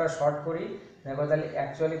ছবিটাকে আমরা শর্ট করি দেখো, তাহলে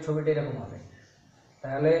অ্যাকচুয়ালি ছবিটা এরকম হবে।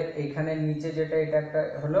 তাহলে এইখানে নিচে যেটা এটা একটা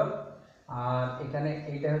হলো, আর এখানে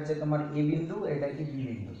এইটা হচ্ছে তোমার এ বিন্দু, এটা কি বি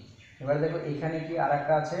বিন্দু। এবার দেখো এখানে কি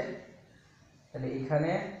আরেকটা আছে, তাহলে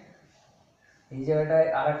এখানে এই জায়গাটায়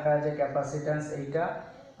আরেকটা আছে ক্যাপাসিট্যান্স এইটা,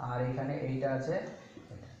 আর এখানে এইটা আছে,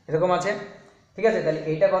 এরকম আছে। ঠিক আছে, তাহলে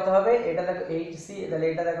এইটা কত হবে, এটা দেখো 8c, তাহলে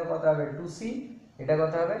এটা দেখো কত হবে 2c, এটা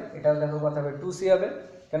কত হবে, এটাও দেখো কত হবে 2c হবে।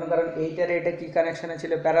 কেন, কারণ এইটার এটা কি কানেকশনে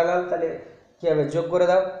ছিল, প্যারালাল। তাহলে কি হবে, যোগ করে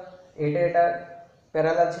দাও, এটা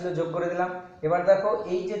প্যারালাল ছিল, যোগ করে দিলাম। এবার দেখো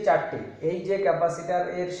এই যে চারটে, এই যে ক্যাপাসিটার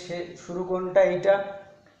এর শুরু কোণটা এইটা,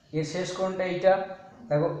 এর শেষ কোণটা এইটা,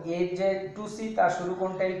 দেখো এর যে 2c তার শুরু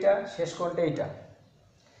কোণটা এইটা, শেষ কোণটা এইটা,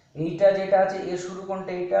 এইটা যেটা আছে এর শুরু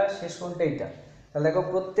কোণটা এইটা, শেষ কোণটা এইটা। তাহলে দেখো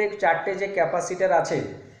প্রত্যেক চারটে যে ক্যাপাসিটার আছে,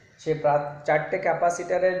 সে চারটে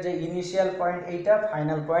ক্যাপাসিটারের যে ইনিশিয়াল পয়েন্ট এইটা,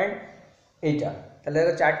 ফাইনাল পয়েন্ট এইটা। তাহলে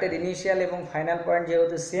দেখো চারটের ইনিশিয়াল এবং ফাইনাল পয়েন্ট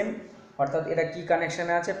যেহেতু সেম, অর্থাৎ এটা কি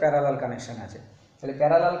কানেকশানে আছে, প্যারালাল কানেকশানে আছে। তাহলে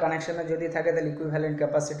প্যারালাল কানেকশানে যদি থাকে তাহলে ইকুইভ্যালেন্ট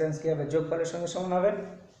ক্যাপাসিট্যান্স কী হবে, যোগফলের সঙ্গে সমান হবে।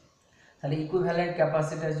 তাহলে ইকুইভ্যালেন্ট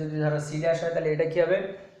ক্যাপাসিট্যান্স যদি ধরো সি ড্যাশ হয় তাহলে এটা কী হবে,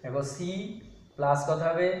 দেখো সি প্লাস কত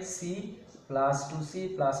হবে, সি প্লাস 2c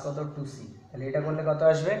প্লাস কত 2c, তাহলে এটা করলে কত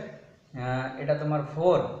আসবে, এটা তোমার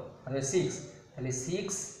 4 হবে 6, তাহলে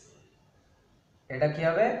 6, এটা কি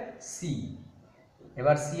হবে সি।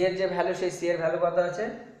 এবার সি এর যে ভ্যালু, সেই সি এর ভ্যালু কত আছে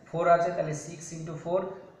 4 আছে, তাহলে 6 ইন্টু 4,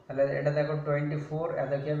 তাহলে এটা দেখো 24,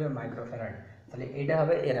 এটা কি হবে মাইক্রোফ্যারাড। তাহলে এটা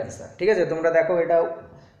হবে এর অ্যান্সার। ঠিক আছে, তোমরা দেখো এটা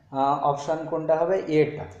অপশান কোনটা হবে,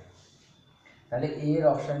 এরটা। তাহলে এর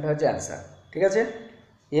অপশানটা হচ্ছে অ্যান্সার। ঠিক আছে,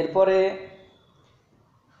 এরপরে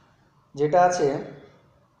যেটা আছে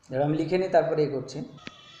যেটা আমি লিখে নিই তারপরে এ করছি।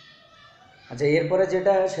 আচ্ছা, এরপরে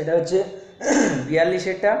যেটা সেটা হচ্ছে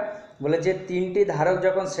 42-এরটা বলেছে, তিনটি ধারক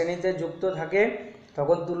যখন শ্রেণীতে যুক্ত থাকে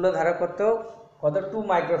তখন তুল্য ধারকত্ব কত 2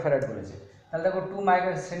 মাইক্রোফ্যারাড বলেছে। তাহলে দেখো 2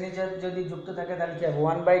 মাইক্রো শ্রেণী যদি যুক্ত থাকে তাহলে কি হবে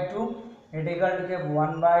 1/2, এটা ইকুয়াল টু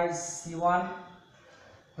 1/C1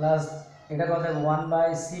 প্লাস এটা কত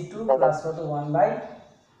 1/C2 প্লাস কত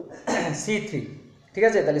 1/C3। ঠিক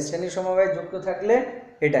আছে, তাহলে শ্রেণী সমবায় যুক্ত থাকলে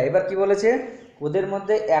এটা। এবার কি বলেছে, ওদের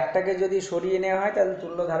মধ্যে একটাকে যদি সরিয়ে নেওয়া হয় তাহলে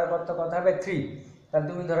তুল্য ধারকত্ব কত হবে 3। তাহলে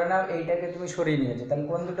তুমি ধরে নাও এইটাকে তুমি সরিয়ে নিয়েছো, তাহলে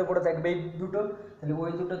কোন দুটো পড়ে থাকবে, এই দুটো, তাহলে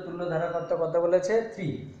ওই দুটো তুল্য ধারকত্ব কত বলেছে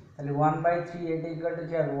 3। তাহলে 1/3 এটা ইকুয়াল টু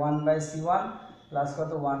কি হবে 1/C1 প্লাস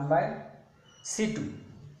কত 1/C2।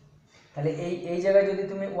 তাহলে এই জায়গায় যদি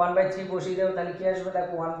তুমি 1/3 বসিয়ে দাও তাহলে কি আসবে,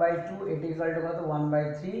 দেখো 1/2 এটা ইকুয়াল টু কত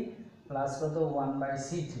 1/3 প্লাস কত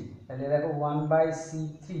 1/C3। তাহলে দেখো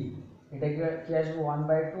 1/C3 এটা কি আসবে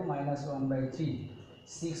 1/2 মাইনাস 1/3,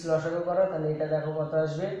 6 লসাগু করো, তাহলে এটা দেখো কত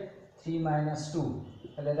আসবে 3 মাইনাস 2,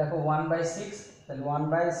 তাহলে দেখো 1/6, তাহলে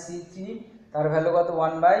 1/C3 তার ভ্যালু কত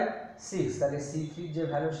 1/6, তাহলে C3 যে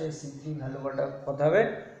ভ্যালু সেই C3 ভ্যালু কত হবে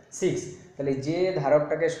 6। তাহলে যে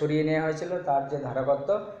ধারকটাকে সরিয়ে নেওয়া হয়েছিল তার যে ধারকত্ব,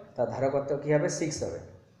 তার ধারকত্ব কী হবে 6 হবে।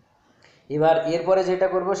 এবার এরপরে যেটা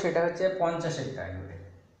করব সেটা হচ্ছে 50-এরটা,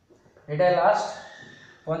 এটাই লাস্ট।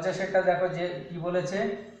 50-এরটা দেখো যে কি বলেছে,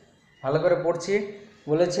 ভালো করে পড়ছি।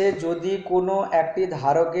 বলেছে যদি কোনো একটি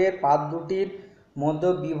ধারকের পাত দুটির মধ্য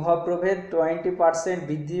বিভব প্রভেদ 20%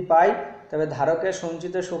 বৃদ্ধি পায় তবে ধারকের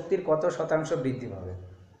সঞ্চিত শক্তির কত শতাংশ বৃদ্ধি পাবে?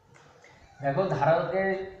 দেখো ধারকের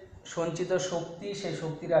সঞ্চিত শক্তি, সেই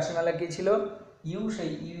শক্তির রাশিমালা কি ছিল? ইউ, সেই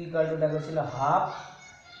ইউ ইকুয়াল টু দেখো ছিল হাফ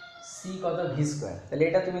সি কত ভি স্কোয়ার। তাহলে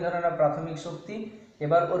এটা তুমি ধরো না প্রাথমিক শক্তি,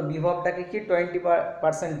 এবার ওর বিভবটাকে কি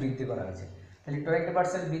 20% বৃদ্ধি করা হয়েছে, তাহলে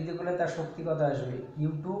 20% বৃদ্ধি করলে তার শক্তি কত আসবে?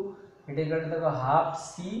 ইউ টু, এটা ইকুয়াল টু দেখো হাফ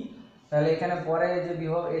সি, তাহলে এখানে পরে যে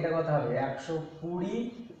বিভব এটা কত হবে?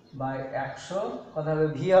 120/100 কত হবে?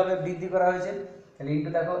 ভি হবে, বৃদ্ধি করা হয়েছে, তাহলে ইন্টু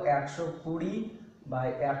দেখো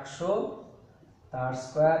 120/100 তার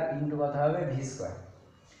স্কোয়ার ইন্টু কত হবে? V square.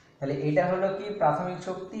 তাহলে এটা হলো কি প্রাথমিক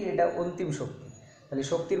শক্তি, এটা অন্তিম শক্তি। তাহলে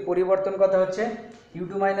শক্তির পরিবর্তন কত হচ্ছে? You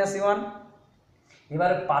two minus you one.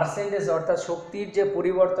 এবার পার্সেন্টেজ অর্থাৎ শক্তির যে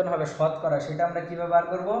পরিবর্তন হবে শতকরা, সেটা আমরা কীভাবে বার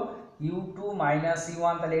করবো? You two minus you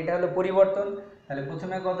one, তাহলে এটা হলো পরিবর্তন। তাহলে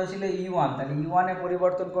প্রথমে কত ছিল? ইউ ওয়ান, তাহলে ইউ ওয়ানের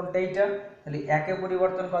পরিবর্তন কোনটা? এইটা। তাহলে একে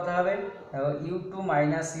পরিবর্তন কত হবে? You two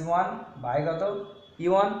minus you one by কত?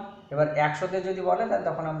 You one. এবার 100তে যদি বলে তাহলে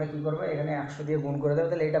তখন আমরা কী করবো? এখানে 100 দিয়ে গুণ করে দেবো,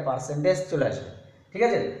 তাহলে এটা পার্সেন্টেজ চলে আসবে। ঠিক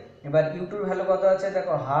আছে, এবার ইউ টুর ভ্যালু কত আছে?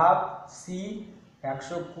 দেখো হাফ সি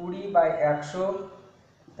 120/100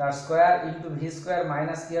 তার square into V square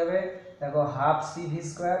minus কী হবে? দেখো half C V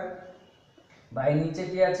square by নিচে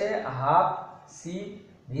কি আছে? Half C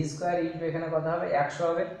V square into এখানে কত হবে? 100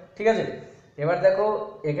 হবে। ঠিক আছে, এবার দেখো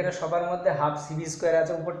এখানে সবার মধ্যে হাফ সি ভি স্কোয়ার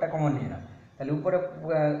আছে, উপরটা কমন নিয়ে নাও, তাহলে উপরে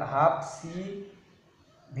হাফ সি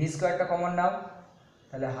ভি স্কোয়ারটা কমন নাও,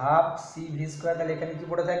 তাহলে হাফ সি ভি স্কোয়ার, তাহলে এখানে কি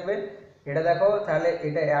পড়ে থাকবে? এটা দেখো, তাহলে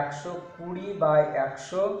এটা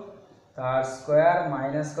 120/100 তার স্কোয়ার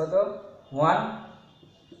মাইনাস কত? 1,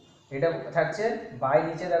 এটা থাকছে বাই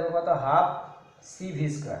নিচে দেখো কত? হাফ সি ভি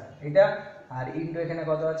স্কোয়ার এটা, আর ইন্টু এখানে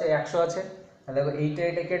কত আছে? 100 আছে। তাহলে দেখো এইটা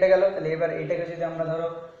এটা কেটে গেল, তাহলে এবার এইটাকে যদি আমরা ধরো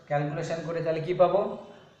ক্যালকুলেশন করি তাহলে কি পাবো?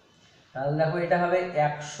 তাহলে দেখো এটা হবে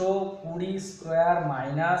 120 স্কোয়ার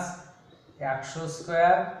মাইনাস 100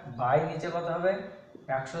 স্কোয়ার বাই নিচে কত হবে?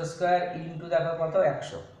 100 স্কোয়ার ইন্টু দেখো কত?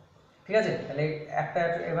 100। ঠিক আছে, তাহলে একটা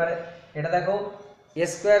এবারে এটা দেখো এ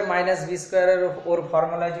স্কোয়ার মাইনাস বি স্কোয়ারের ওর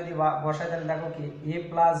ফর্মুলায় যদি বসাই তাহলে দেখো কি? এ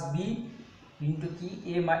প্লাস বি ইন্টু কি?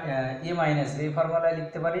 এ মাইনাস, এই ফর্মুলায়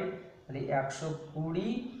লিখতে পারি, তাহলে 120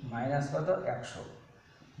 মাইনাস কত? 100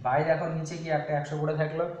 বাই দেখো নিচে কি একটা 100 পড়ে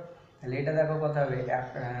থাকলো, তাহলে এটা দেখো কত হবে?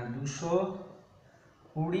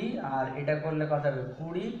 220, আর এটা করলে কত হবে?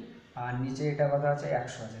 20, আর নিচে এটা কত আছে?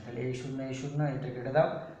 100 আছে, তাহলে এই শূন্য এই শূন্য এটা কেটে দাও,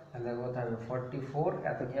 তাহলে কত হবে? 44,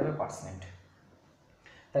 এত কি হবে? পার্সেন্ট।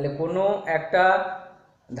 তাহলে কোনো একটা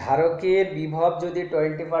ধারকের বিভব যদি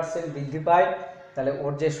 20% বৃদ্ধি পায়, তাহলে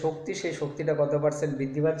ওর যে শক্তি, সেই শক্তিটা কত পার্সেন্ট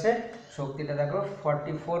বৃদ্ধি পাচ্ছে? শক্তিটা দেখো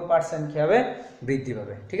 44% কী হবে? বৃদ্ধি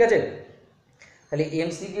পাবে। ঠিক আছে, তাহলে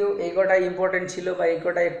এমসিকিউ এই কটা ইম্পর্টেন্ট ছিল, বা এই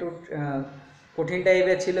কটা একটু কঠিন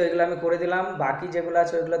টাইপের ছিল, এগুলো আমি করে দিলাম। বাকি যেগুলো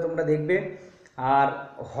আছে ওইগুলো তোমরা দেখবে, আর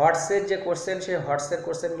হর্সের যে কোশ্চেন, সেই হর্সের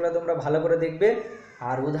কোশ্চেনগুলো তোমরা ভালো করে দেখবে,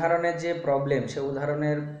 আর উদাহরণের যে প্রবলেম, সে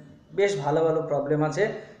উদাহরণের বেশ ভালো ভালো প্রবলেম আছে,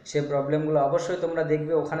 সে প্রবলেমগুলো অবশ্যই তোমরা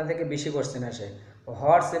দেখবে, ওখানে থেকে বেশি কোশ্চেন আসে।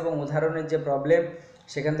 হর্স এবং উদাহরণের যে প্রবলেম,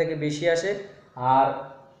 সেখান থেকে বেশি আসে। আর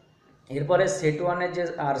এরপরে সেট 1-এর যে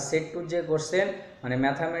আর সেট 2-র যে কোশ্চেন, মানে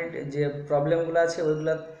ম্যাথামেটিক্স যে প্রবলেমগুলো আছে,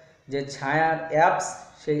 ওইগুলো যে ছায়ার অ্যাপস,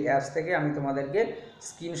 সেই অ্যাপস থেকে আমি তোমাদেরকে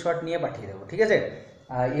স্ক্রিনশট নিয়ে পাঠিয়ে দেবো। ঠিক আছে,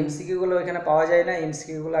 আর এমসিকিউগুলো এখানে পাওয়া যায় না,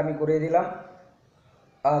 এমসিকিউগুলো আমি করে দিলাম।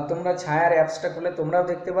 তোমরা ছায়ার অ্যাপসটা খুলে তোমরাও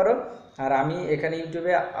দেখতে পারো, আর আমি এখানে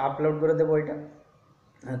ইউটিউবে আপলোড করে দেবো, ওইটা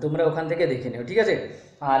তোমরা ওখান থেকে দেখে নিও। ঠিক আছে,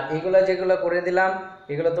 আর এগুলো যেগুলো করে দিলাম,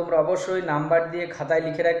 এগুলো তোমরা অবশ্যই নাম্বার দিয়ে খাতায়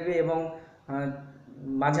লিখে রাখবে, এবং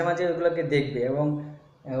মাঝে মাঝে ওগুলোকে দেখবে, এবং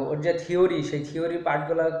ওর যে থিওরি, সেই থিওরি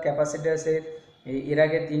পার্টগুলো ক্যাপাসিট্যান্সের এর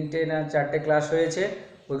আগে 3টে না 4টে ক্লাস হয়েছে,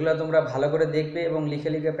 ওইগুলো তোমরা ভালো করে দেখবে এবং লিখে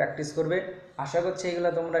লিখে প্র্যাকটিস করবে। আশা করছি এগুলো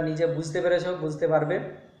তোমরা নিজে বুঝতে পেরেছো, বুঝতে পারবে।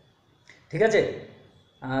 ঠিক আছে,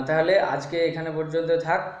 তাহলে আজকে এখানে পর্যন্ত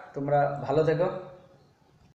থাক, তোমরা ভালো থেকো।